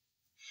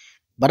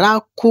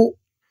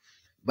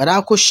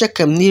badaku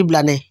shekem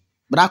nilblane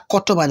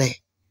badakoto bane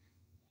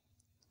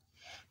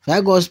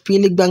Fagos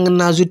pilig bang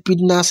na zut pid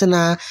na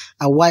sana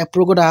a wai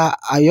progoda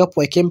a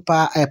yopo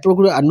kempa a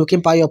progoda anu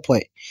kempa yopo.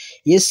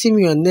 Yes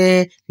Simeon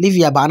ne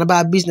Livia bana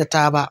ba business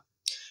taba.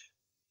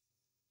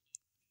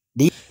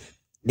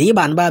 Di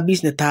ban ba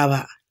business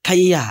taba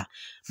kaya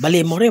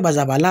bale more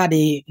bazabala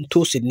de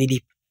ntosid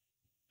nidip.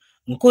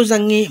 Nko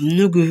zangi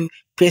mnugu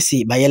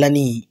pesi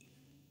bayelani.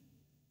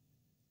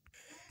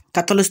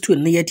 Katolus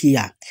ni yeti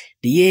ya.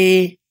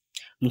 Diye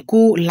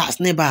nko las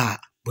ne ba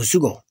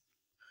busugo.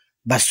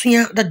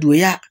 Basuya da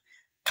duya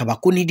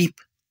kabakuni dip.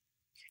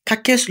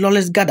 Kakes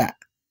loles gada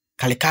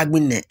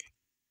kalikagbin ne.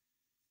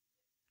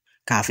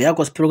 Ka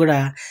Fagos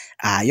progoda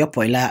a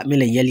yopo ila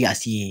mele yeli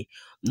asi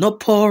no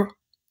por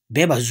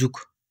beba zuk.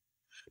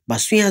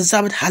 Basuya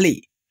zabat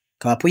hali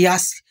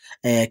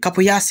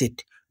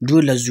kapoyasit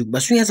duwe la zuk.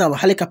 Basuya zabat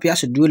hali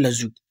kapoyasit duwe la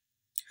zuk.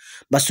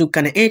 Basu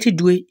kana eti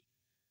duwe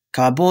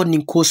kababo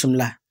nin kosum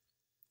la.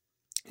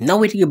 Na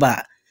wetike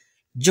ba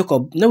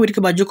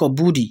Jacob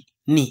budi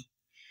ni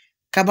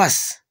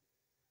kabas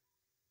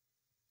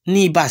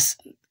ni bas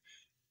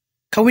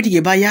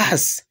kawetike ba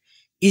yahas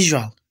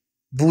Israel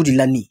budi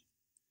la ni.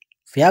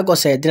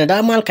 Fagos dina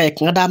da mal kay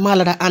ngada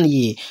mal da an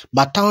yi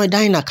bataw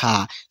daina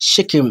ka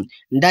shikim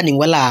ndani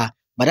wala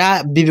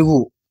bada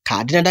bibigu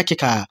ka dina da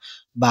ka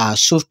ba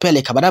suf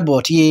pele ka bada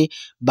boti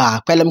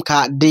ba pelem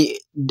ka de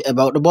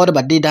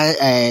ba de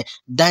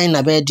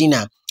daina be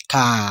dina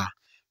ka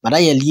bada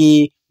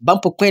yeli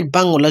bampo kwet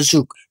bango la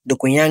zuk do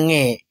ko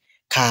yange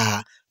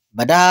ka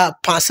bada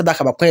pansa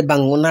ka ba kwet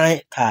bango na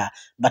ka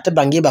bata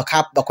bangi ba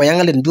ko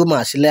yangle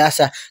nduma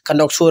silasa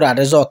kanok sura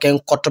de zo ken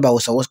kotoba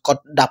usa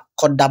kot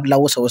dab la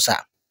usa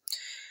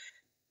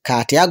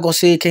ka Tiago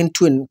se ken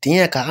twin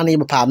tinya ka ani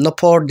ba pam no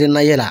por de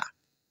na yela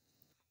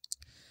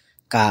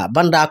ka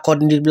banda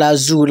kod ni bla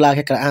zu la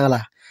ke ka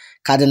ala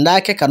ka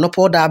denda ke ka no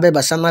por da be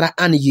ba sanara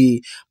an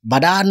yi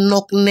bada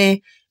nok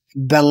ne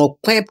bango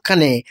kwep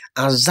kane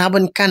a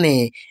zaban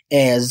kane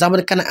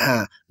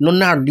a no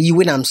na di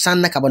winam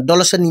sanna ka ba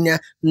dolosa ni na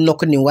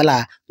nok ni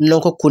wala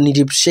noko kuni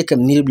di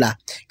shekem ni bla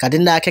ka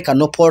denda ke ka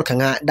no por ka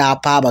nga da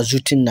pa ba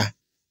zutinna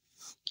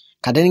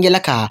ka den yela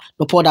ka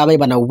no por da be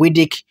bana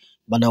widik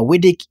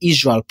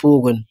Israel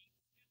pogun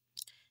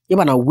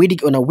yabana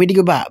widik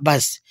ba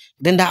bas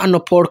denda an no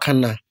por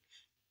kana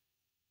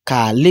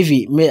ka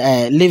Levi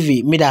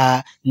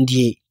mida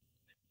ndie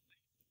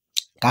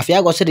ka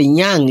Fagos de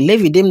nyang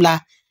Levi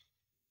demla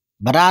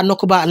bara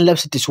nokuba an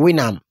lepsitis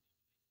winam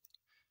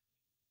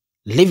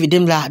Levi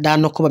demla da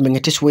nokuba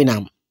mengetis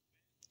winam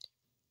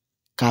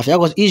ka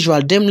Fagos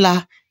Israel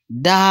demla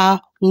da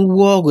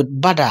wogut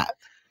bada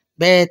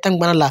be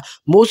tangbana la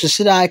Moses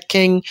sida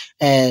ken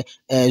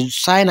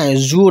Sinai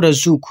zura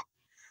zuk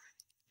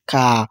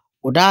ka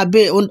oda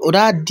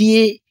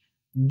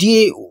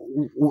die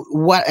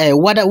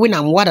wada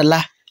winam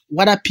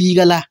wada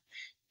piga la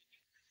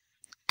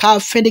ka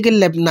fedige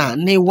lebna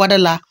ne wada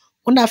la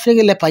onda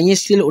fedige lepa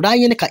yesil oda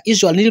yene ka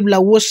Israel ni bla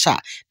wosa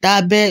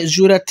da be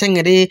zura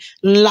tengere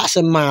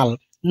lasa mal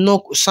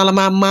no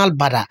salama mal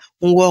bada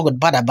wogut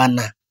bada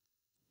banna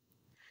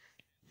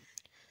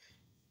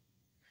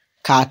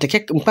ka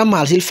teke mpa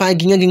mal silfa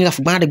ginga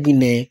fubade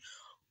bine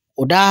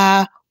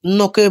oda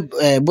noke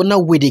bona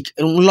widik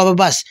lobe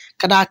bas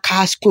kada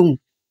kaskun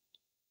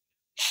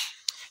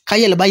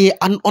kayel baye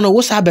ona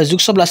wosa be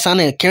zuk sobla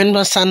sana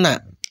ken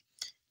sana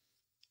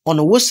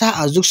ona wosa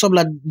azuk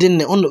sobla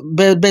dinne on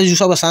be zuk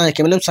sobla sana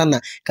ken sana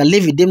ka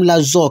Levi dem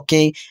la zo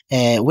ken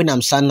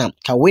winam sana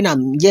ka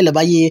winam yele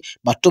baye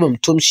batomum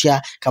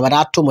tumsia ka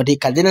bada tomode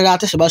ka dinna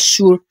ta ba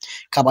sur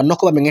ka ba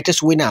noko ba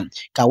mengetes winam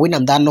ka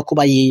winam da noko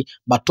baye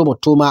batomo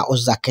toma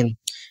ozaken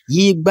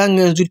yi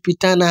bang zut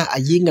pitana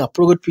ayinga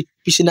progot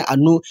pisina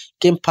anu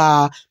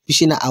kempa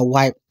pisina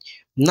awai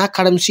na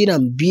karam sina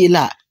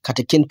bila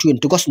kataken tuin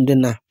to gosum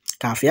denna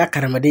ka Fia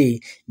karamade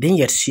den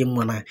yer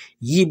simwana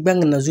yi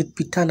bang na zut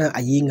pitana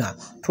ayinga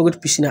progot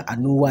pisina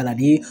anu wala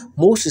di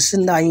Moses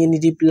na yini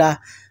dipla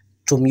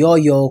tum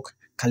yoyok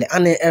kale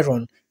ane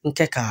Aaron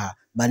nkeka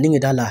baningi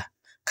dala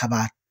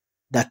kaba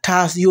da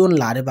tas yon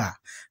la deba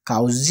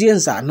ka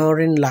uzienza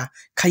norin la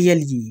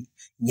kayeli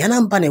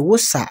yanam bane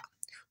wosa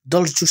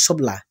dol ju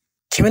sobla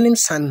kemenim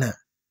sanna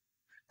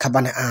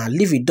kabana a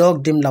livi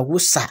dog dim la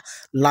wosa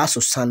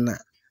laso sanna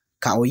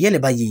ka o yele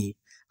bayi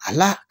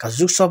ala ka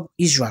zuksob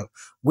Israel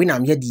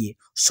winam yadi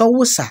so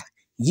wosa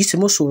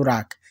yisimo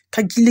surak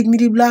ka gilig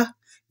miribla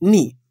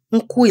ni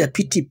nko ya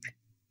pitip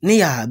ne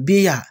ya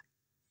beya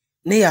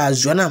ne ya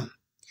zonam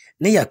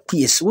ne ya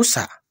pies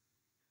wosa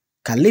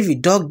ka livi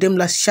dog dim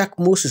la shak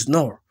Moses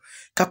nor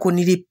ka ko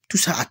nidi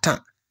tusa atan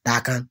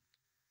dakan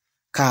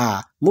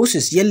ka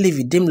Moses ye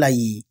livi dim la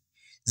yi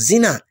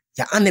zina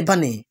ya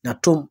anebane na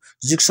tom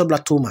zuksobla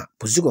toma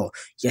buzugo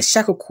ya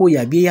shako ko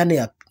ya biya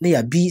ne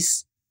ya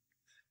bis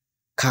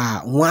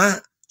ka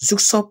wa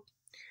zuksob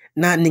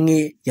na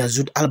ninge ya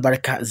zud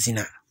albarka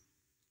zina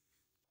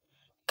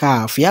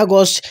ka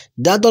Fagos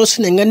dadol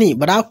sinengani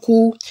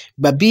baraku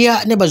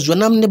babia ne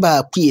bazwanam ne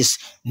ba quiz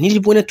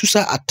nilibone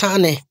tusa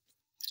atane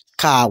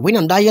ka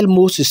winam dayel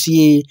Moses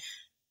ye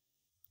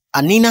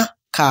anina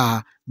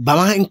ka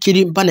bama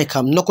nkiri bane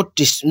kam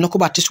noko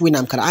batis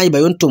winam kara ay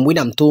bayon tum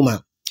winam tuma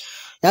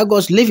ya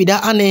gos levi da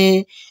ane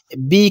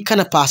bi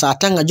kana pasa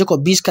tanga joko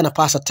bis kana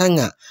pasa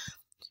tanga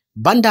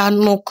banda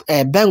nok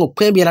bengo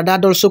kwembi la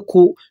dadol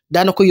soku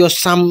danoko yo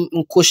sam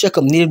ko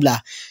shekam nibla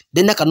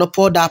dena ka no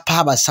po da pa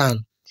basan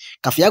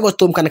ka fiago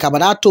tum kana ka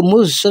bada tum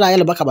mus sura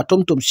yela baka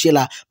batum tum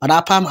shila bada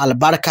pam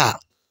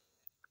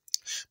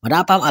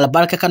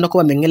albarka kana ko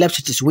mengelep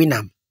sitis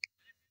winam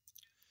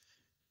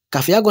ka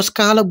fiago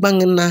skala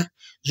bangna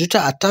zuta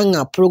atanga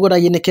progoda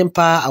yene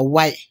kempa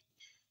awai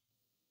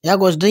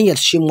yagos den yel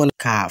shimon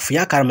ka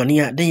fiya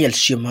karmania den yel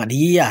shima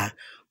diya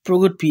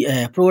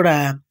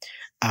progoda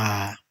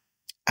a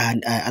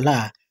ala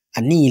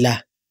anila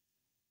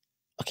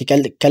okay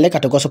kale ka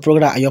to goso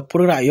progoda ayo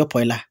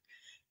poila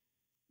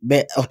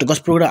be of the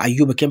gospel program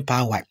ayuba kempa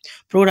awai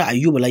program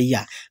ayuba la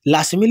ya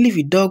la simili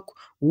vi dog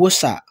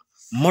wosa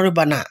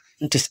moribana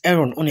ntis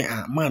Aaron one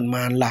a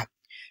man la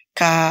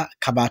ka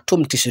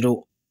kabatum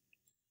tisiro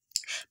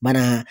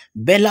bana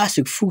bela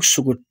sig fug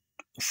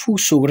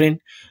sugren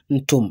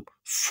ntum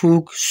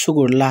fug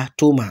sugur la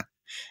toma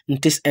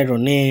ntis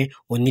Aaron ne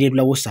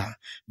oniribla wosa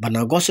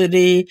bana gose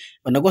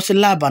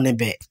la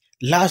banebe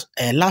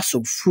la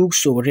sug fug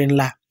sugren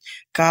la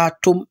ka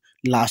tum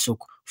la sug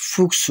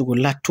fug sugur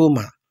la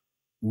toma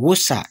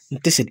wosa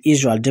ntisit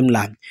Israel dim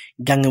la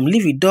gangam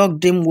livi dog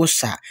dim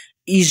wosa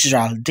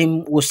Israel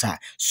dim wosa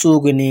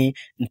sogene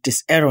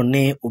ntis Aaron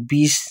ne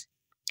obis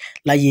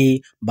la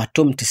ye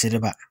batum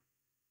tisiriba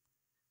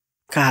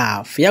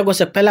ka fiago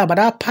se pela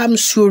bada pam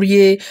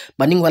surye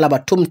baning wala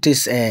batum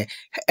tis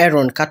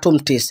Aaron katum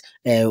tis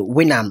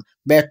winam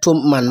betum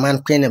man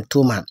kwenem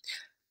tuma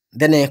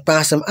dene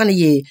pasam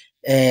aniye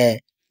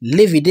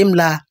livi dim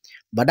la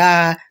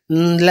bada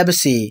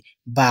lebsi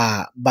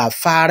ba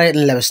fare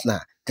lebsna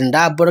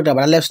tenda borga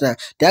bada lebsna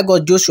dia go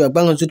Joshua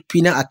bangon zut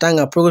pina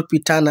atanga progot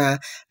pitana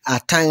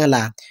atanga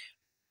la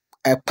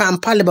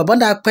pampale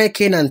babanda kwe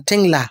kenan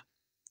tengla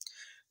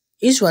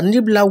iswa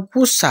nibla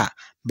wusa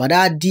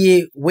bada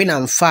die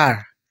winam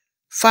far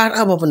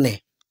abobne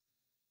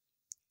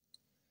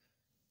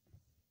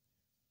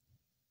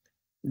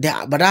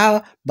da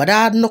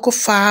bada noko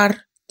far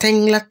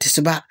tengla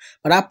tisba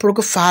bada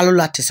progo falo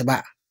la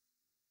tisba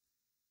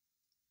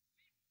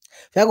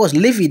yagos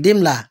livi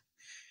dim la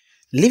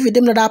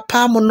da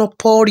pamo no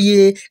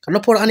porye kano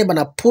por ani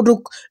bana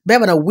puduk be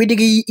bana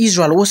widigi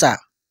Israel wosa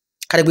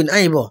karibin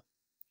aibo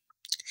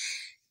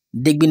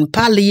degbin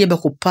pali ye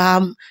bako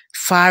pam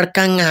far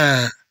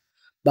kanga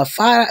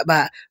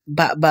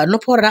ba no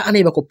por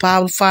ani bako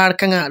pam far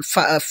kanga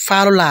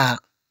farola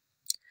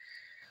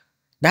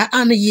da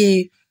ani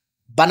ye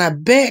bana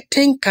be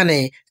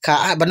tenkane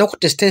ka bana ko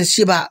testen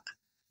siba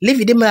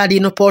livi dim la di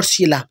no por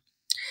sila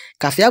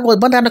ka fiago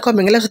banda na ko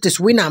mengele tis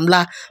winam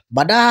la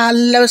bada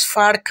les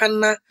far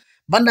kanna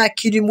banda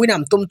kidim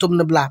winam tum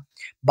na bla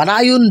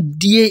bada yun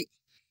die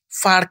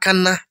far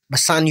kanna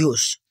basan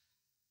yus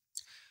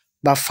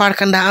ba far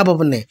kanda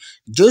abobne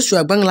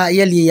Joshua bangla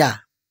yeliya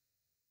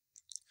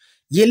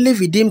yelle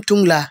vidim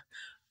tungla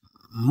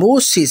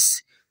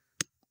Moses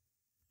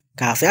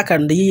ka fiaka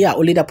ndiya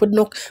olida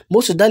pudnok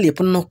Moses dali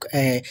pudnok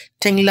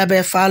tengla be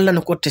fal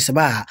na ko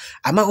tisba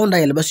ama onda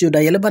yel basyo da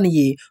yel ban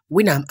yi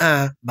winam a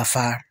ba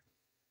far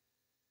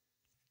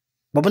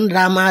babun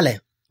ramale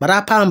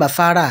bara pam ba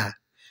fara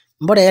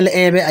mbode yel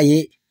ebe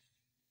aye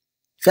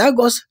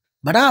fiagos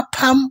bara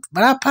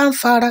pam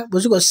fara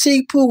bozugo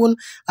sig pugun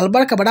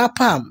albarka bara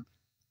pam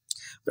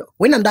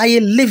winam da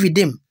yel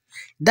lividim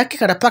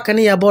dakika da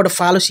pakani ya bod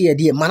falo si ya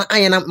die mana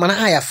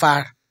aya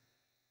far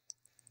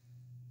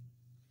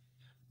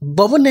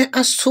babune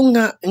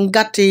asunga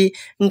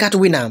ngat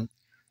winam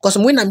kos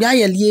winam ya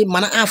yel ye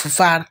mana afu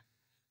far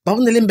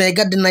babune limbe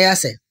gadin na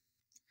yase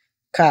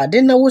ka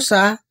dinna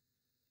wusa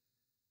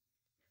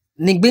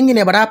nigbingi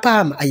ne bara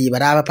pam ayi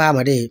bara pam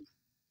ade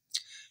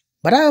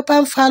bara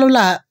pam falo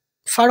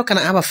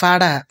kana aba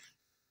fara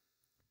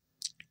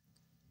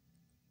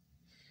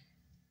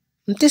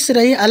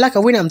ntisira yi alaka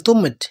winam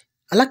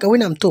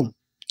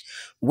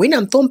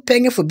tum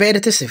penge fu bede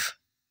tisif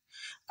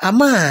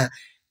ama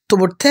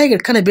tubur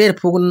teger kana bede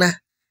pugna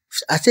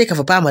ase ka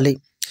fu pamale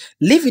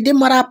livi de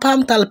mara pam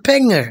tal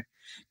penger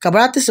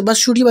kabrati se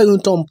basuri ba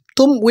yuntom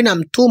tum winam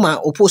tuma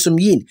oposum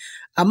yin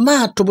ama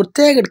tubur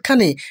teger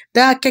kane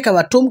da ke ka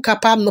tum ka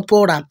pam no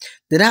pora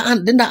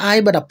denda ai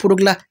bada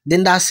purugla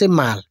denda se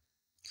mal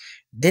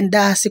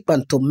denda se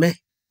pantumme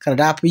kada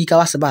da pi ka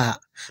wasba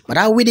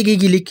mara widi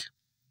gigilik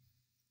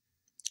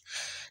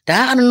da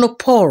an no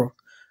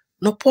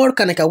por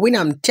kana ka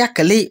winam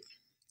tiakali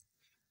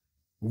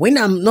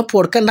winam no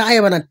por kana ay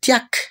bana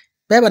tiak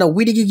be bana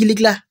widi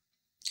gigilikla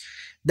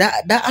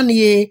da an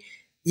ye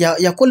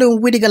ya kole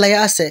widi gala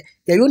ya ase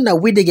ya yuna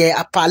widi ge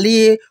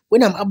apali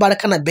winam abara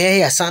kana be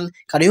ya san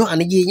kada yo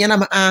anigi nyana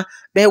ma a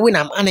be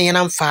winam ane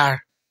yanam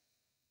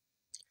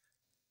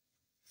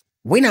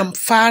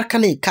far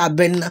kana ka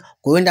ben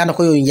ko wenda na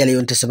ko yo yele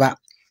yon tisba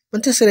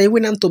ontisere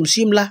winam tum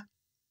simla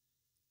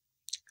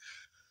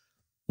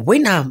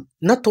winam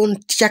na ton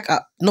tiak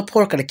no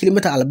por kana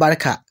kilimita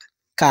albarka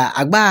ka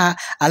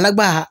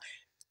alagba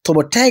to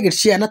bo tiger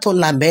shi na to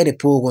lambere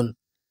pogon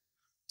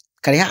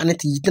kare ha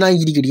anati yitna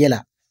yiri yela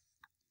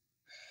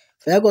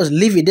fagos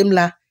live dem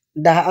la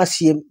da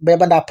asie be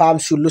banda pam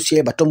sulu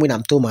sie ba to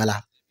winam to mala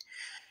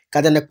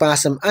kada ne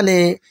pasam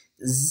ane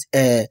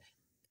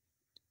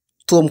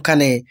tom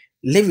kane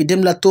live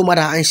dem la to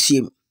mara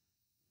ansie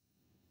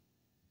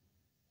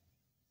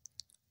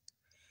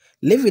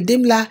live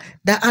dem la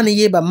da ane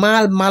ye ba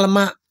mal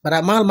malma bara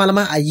mal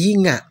malma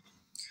ayinga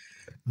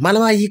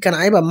malama yi kan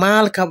aiba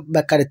mal ka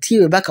bakarti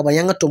ba ka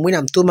bayanga to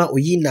winam to ma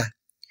oyina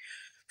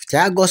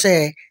fagos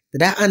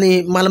da ane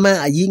malma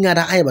ayinga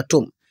da aiba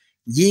tom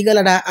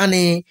yigala da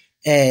ane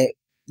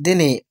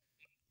dene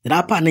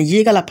rapa na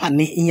yigala pa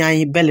ni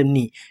inyai belem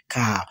ni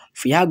ka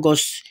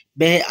fiagos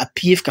be a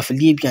pief ka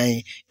filib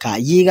ka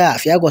yiga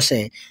fiagos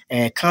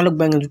kanlok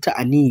bang duta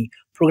ani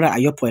program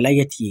ayopo la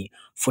yeti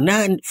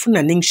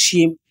funa ning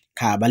shim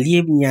ka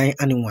balib nyai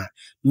anwa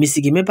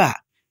misigi meba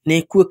ne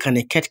ku kan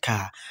ket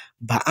ka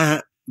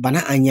bana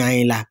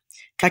anyai la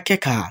kake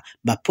ka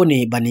bapone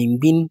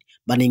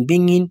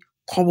baningbingin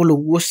kobolo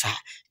wosa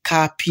ka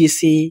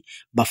piese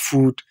ba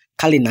food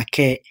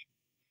kalinake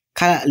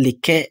ka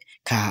like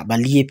ka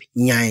balib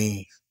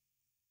nyai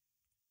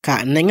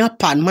ka nenga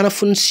pan mana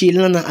fun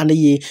silna na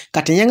anaye ka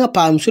tenyanga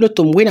pam sura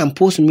tum wina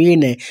pos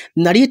mine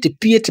nari te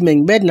piet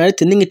men bed nari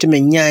te ningi te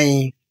men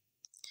nyai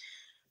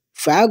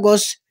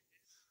fagos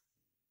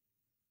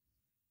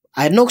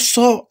I nok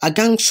so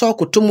agang so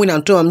ko tum wina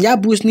tum ya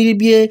bus ni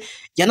bie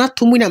yana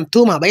tum wina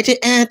tum ba ite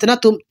tena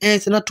tum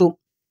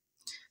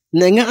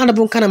nenga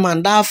anabun kana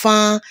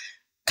mandafa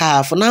ka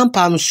funan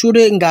pam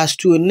sura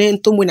ngastu ne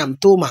tum wina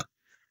tum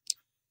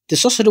te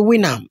so so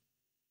wina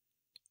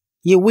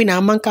ye wina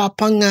man ka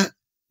panga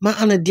ma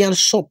ane dian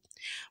sop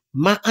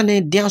ma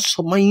ane dian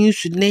sop ma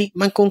yusu ne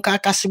man kon ka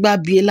kasba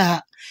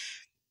biela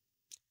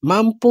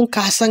man pon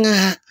ka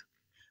sanga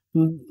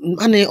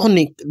ane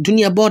onik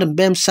dunia bod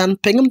bem san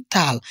pengam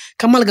tal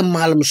kamal ga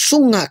malum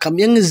sunga kam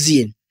yang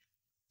zien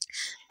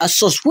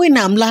asos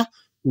winam la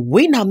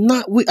winam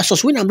na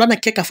asos winam la na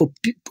keka fo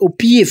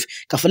opif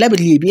ka fo labe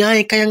libia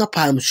ka yang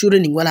pam sure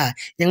ni wala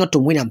yang to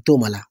winam to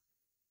mala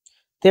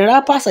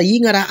tera pasa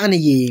yingara ane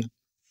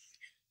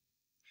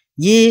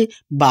ye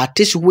ba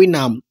tis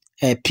winam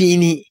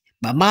pini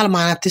ba mal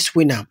mana tis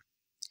winam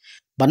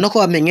ba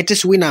noko amenge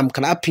tis winam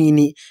kala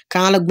pini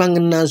kala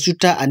gbang na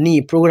zuta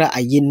ani program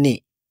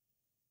ayinne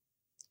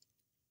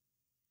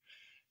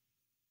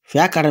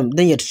fiakaram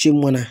den yet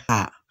chimona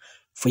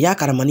fo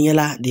yakara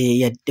maniela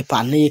de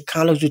panne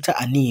kala zuta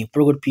ani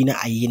program pina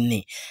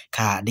ayinne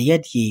ka de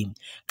yet yi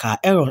ka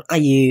Aaron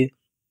aye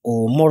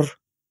o mor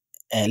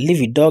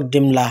livi dog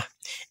demla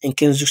en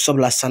ken zu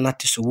sobla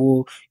sanati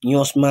so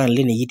nyosman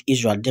lene yit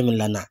Israel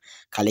demla na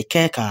kale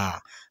ka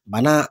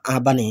bana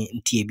abane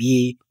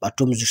ntiebi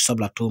batum zu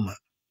sobla toma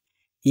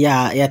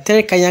ya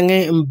tere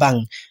kayange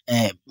mbang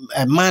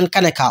man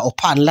kane ka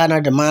opan lana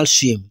de mal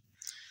shim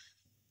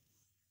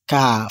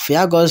ka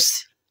fiagos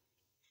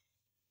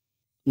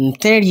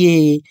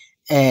nterie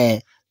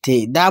te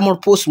damor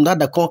posum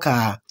da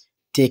konka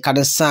te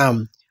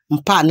kadasam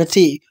mpa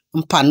nati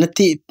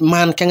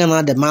man kanga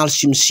na de mal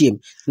shim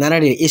nana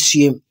de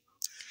esim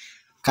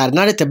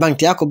karnare te bang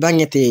te ako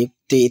bangye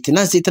te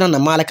nazitra na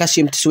malaka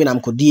shim te swinam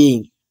ko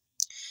die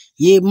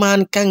ye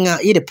man kanga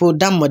ide po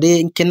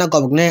damode kena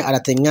gogne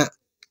aratenga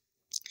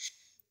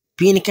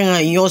pini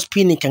kanga yos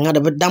pini kanga de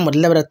damode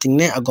lebra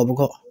tingne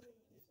agobgo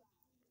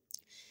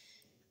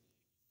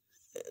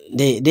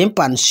de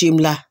pan shim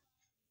la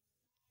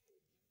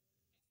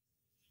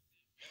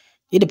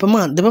ide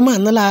paman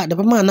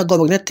na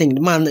gogne ting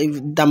man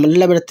dam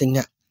lebra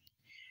tinga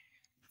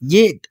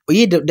ye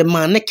de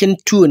man ne ken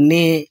tu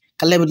ne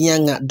kaleb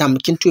nyanga dam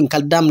ken tu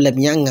kal dam leb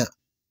nyanga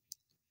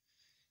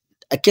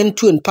aken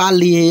tu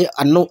pali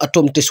anno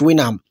atom tis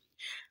winam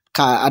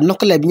ka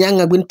anoko leb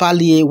nyanga bin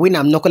pali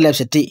winam noko leb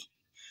seti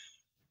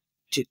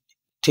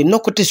te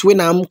noko tis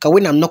winam ka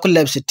winam noko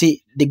leb seti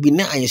de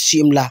bina ay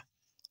sim la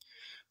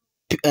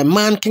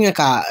man kinga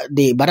ka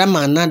de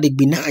baramana de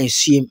bina ay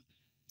sim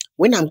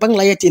winam bang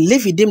la yeti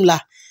levi dim la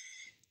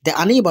de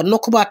ani ba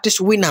noko ba tis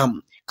winam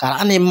ka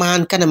ane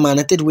man kana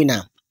manate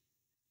winam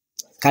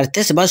kar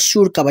tes ba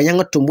sur ka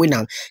bayanga tum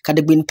winam ka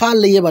de bin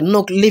pali ba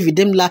nok levi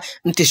dim la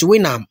ntis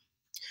winam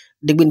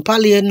de bin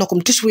pali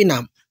nokum tis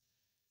winam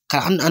ka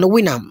an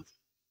winam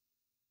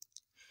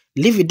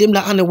livi dim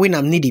la ana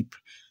winam nidip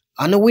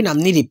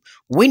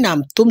winam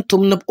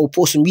tum na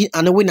oposum bi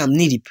ana winam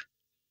nidip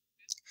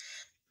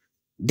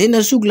dena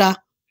zugla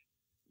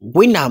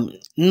winam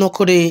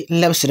nokore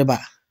lebsreba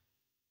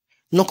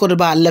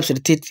lebsre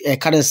tit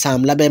karan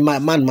sam la be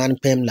man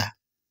pemla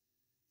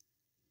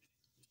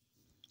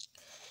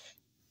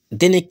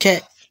dene ke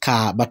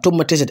ka batum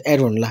mateset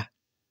Aaron la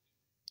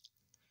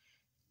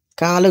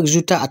ka lag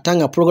zuta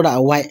atanga program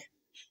awai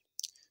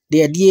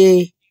de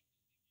die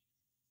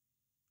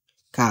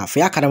ka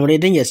fya karamre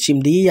den ya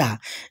sim dia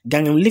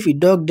gangam livi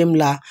dog dem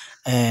la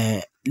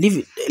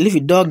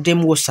livi dog dem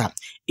wosa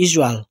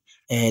Israel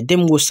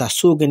dem wosa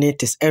sogene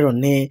tes Aaron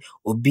ne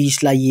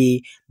obis la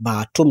ye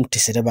ba tum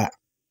tesreba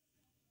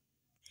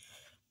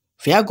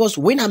fya gos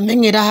wina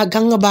mengera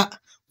ganga ba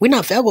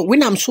Winam fa go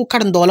winam su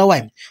karan dola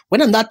wai.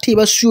 Winam da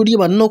tiba suri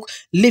ba nok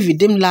livi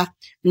dim la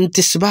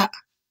ntisba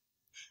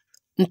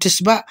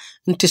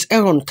ntis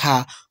Aaron ka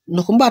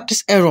nokumba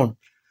tis Aaron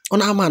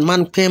on aman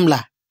man pemla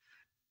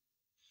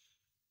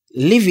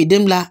livi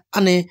dim la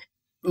ane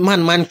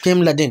man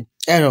pemla din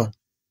Aaron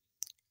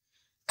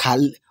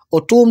kal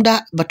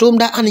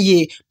batumda an ye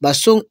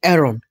basung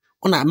Aaron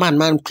on aman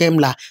man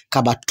pemla ka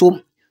batum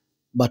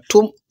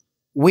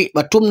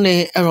ne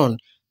Aaron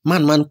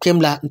man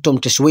pemla ntom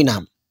tis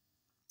winam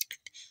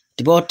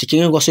tibo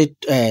tikinga gosit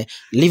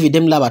livi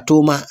dim la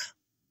batuma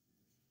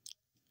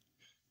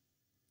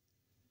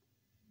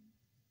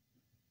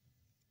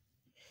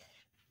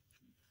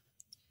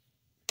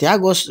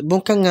tiagos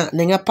bunkanga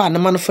nenga pa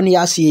naman fun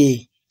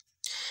yasi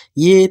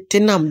ye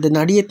tinam de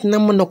nari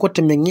tinam no ko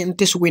temengi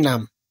ntis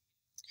winam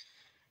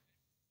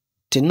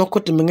tinoko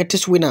temengi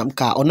tis winam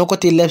ka onoko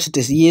te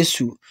lepsitis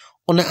Yesu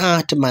ona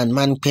a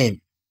man pem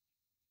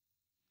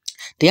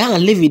te a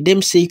livi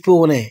dem seiko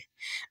ne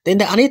den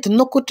da ani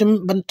tinoko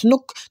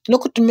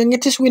temengi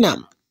tis winam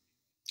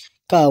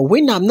ka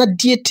winam na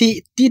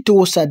dieti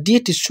wosa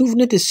dieti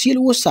suvne te sil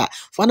wosa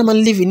fana man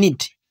livi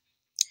need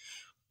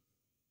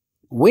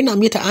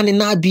winam yeta ani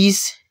na bis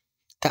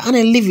ta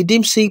ani livi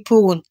dem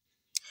seiko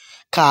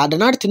ka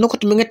danar tinoko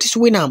temengi tis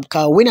winam ka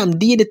winam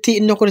dieti ti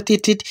noko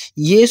te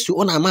Yesu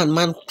ona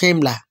man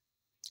pemla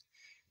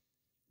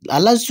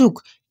ala zuk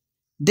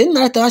den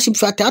na ta shim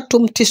fata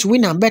atom tis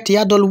winam bet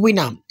ya dol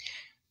winam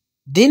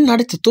den na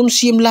ta tom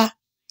shimla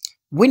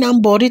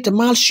winam body ta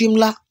mal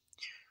shimla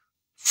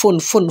fun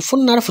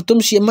na fa tom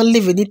shim man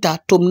live ni ta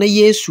tom na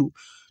Yesu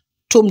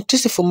tom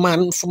tis for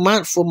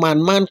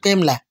man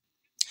pemla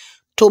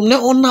tom na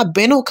onna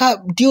beno ka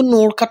dio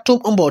nor ka tom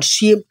on board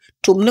shim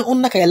tom na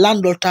onna ka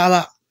landol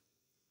tawa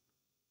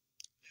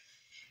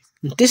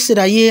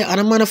ntisira ye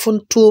anamana fun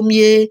tom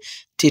ye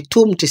te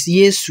tom tis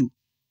Yesu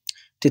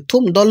te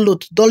tom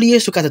dol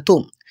Yesu ka te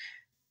tom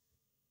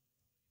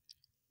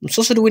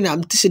msoso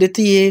winam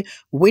tisideti ye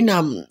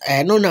winam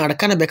no na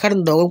arkana be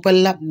karan dogo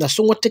pella na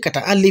sungote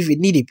kata an live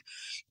nidip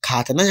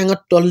kata na yanga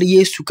tol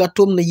Yesu ka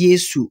tom na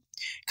Yesu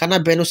kana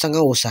beno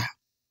sanga osa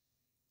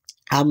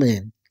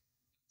amen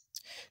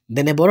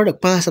dene boro de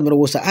pasa mero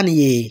osa an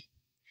ye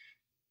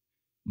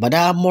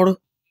bada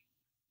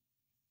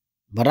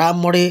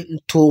more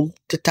tom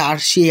titar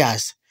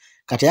shias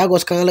kata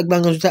yagos kan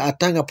lagbanga zuta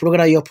atanga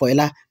program yo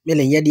poela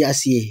melen yadi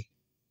asiye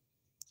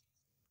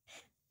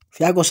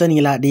fiago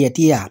sanila de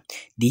yatia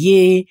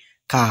diye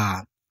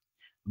ka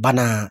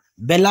bana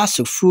bela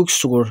su frug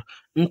sugur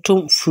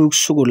ntum frug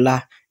sugur la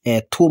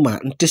tuma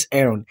ntis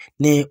Aaron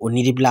ne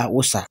onidibla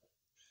wosa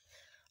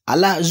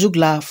ala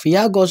zugla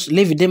fiagos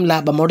levidem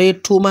la bamore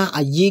tuma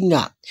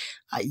ayinga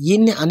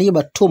ayine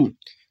aniba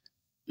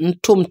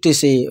ntum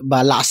tis ba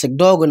lasik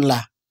dogon la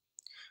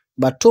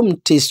batum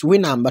tis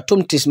winam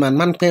batum tis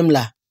man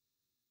pemla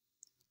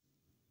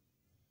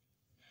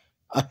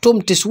atum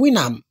tis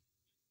winam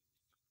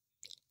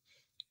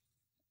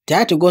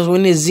Tiatu gos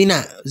wini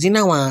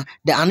zina wa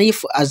da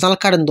anif azal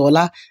karin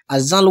dola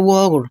azal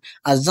wogur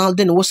azal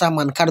den wosa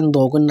man karin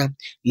dogun na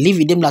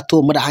livi dem la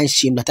to mada an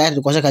shim la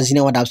tiatu gos ka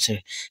zina wa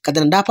dabse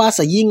kadan da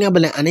pasa yinga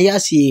bale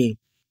anayasi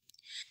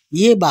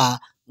ye ba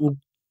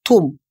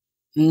tum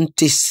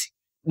ntis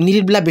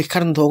niri bla be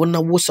karin dogun na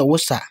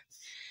wosa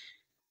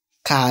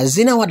ka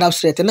zina wa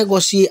dabse tena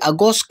gosi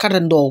agos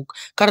karin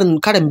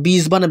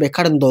biz bana be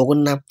karin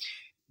dogun na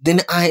den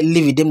I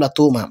livi dem la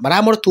tuma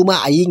bara mor tuma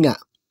ayinga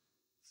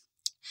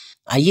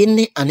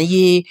ayenne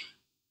anaye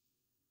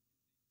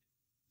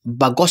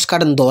bagos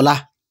karan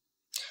dola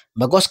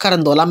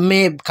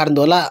me karan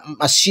dola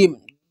asim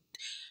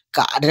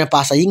ka adana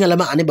pasa yinga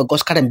lama ane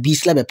bagos karan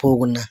bisla be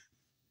poguna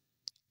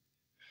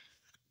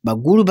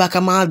baguru ba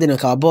kamal dena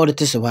ka bode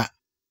tiswa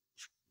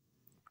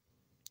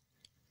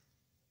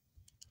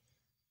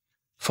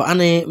fa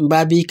ane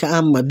mbabi ka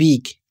am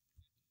mabik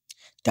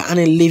ta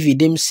ane livi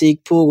dem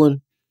sik pogun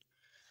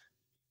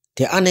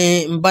te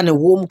ane mbane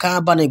wom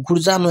ka bane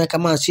gurzano ya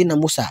kama sina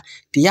musa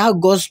te ya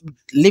gos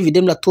livi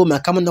dem la toma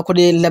kama na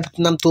kode lebt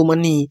nam toma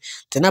ni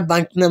te na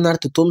bank na nar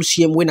te tom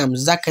siem winam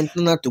zakan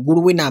na nar te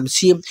guru winam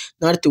siem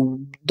nar te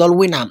dol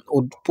winam o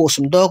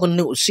posum dogon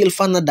ne o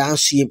silfan na dan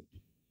siem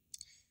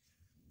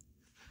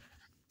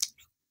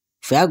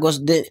fa ya gos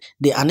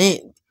de ane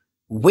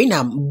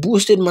winam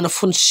boosted mana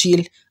fun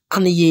sil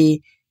ane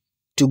ye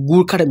te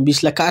gur karam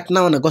bisla ka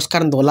atna wana gos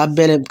karam dola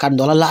bele karam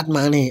dola lat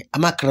mane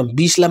ama karam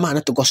bisla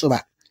mana te gosoba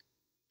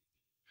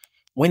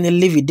when they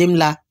live dem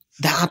la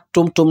da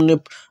tom ne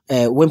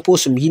when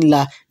posum yin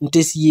la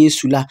ntes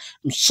Yesu la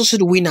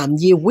msosid winam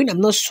ye winam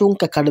na son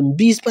ka karam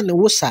bis pa ne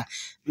wosa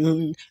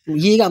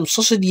ye gam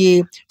sosid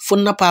ye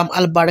funna pam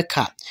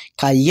albarka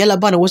ka yela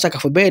bana wosa ka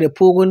fobere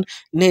pogun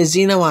ne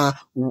zina wa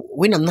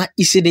winam na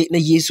iside na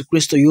Yesu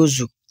Kristo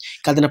yozu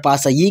Kadana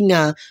pasa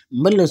yinga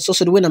melon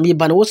sosod winam yi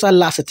ban wosa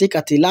la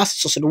satika ti las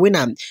sosod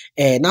winam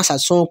nasa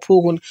son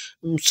pogun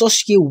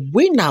soski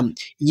winam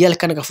yel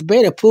kana ka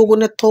fbere pogun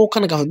na to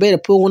kana ka fbere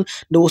pogun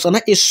de wosa na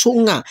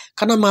isunga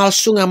kana mal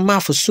sunga ma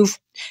fusuf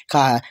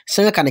ka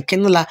senga kana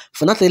kenla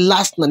fanate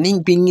last na ning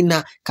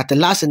bingina kata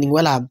last ning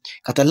wala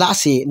kata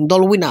last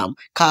ndol winam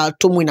ka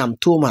tum winam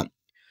tuma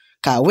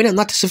ka winam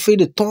nata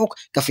sifede tonk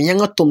ka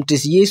finyanga tom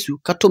tes Yesu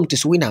ka tom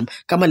tes winam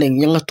kama le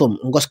nyanga tom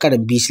ngos kada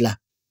bisla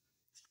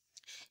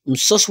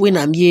msos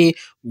winam ye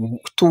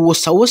tu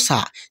wosa wosa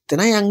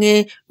tena yange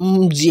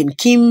mjien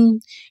kim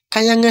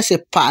kayanga se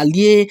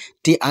palie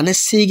te ane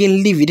segen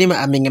livide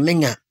ma amenga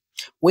menga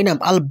winam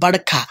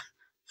albarka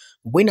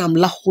winam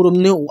la hurum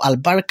ne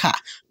albarka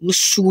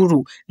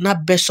nusuru na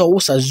beso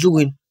wosa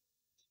zugin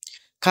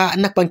ka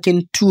nakpanken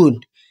tuon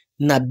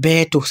na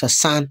beto sa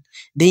san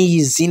den yi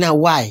zina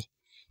wai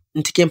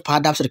ntiken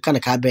padap sa kana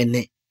ka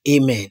benne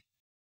amen.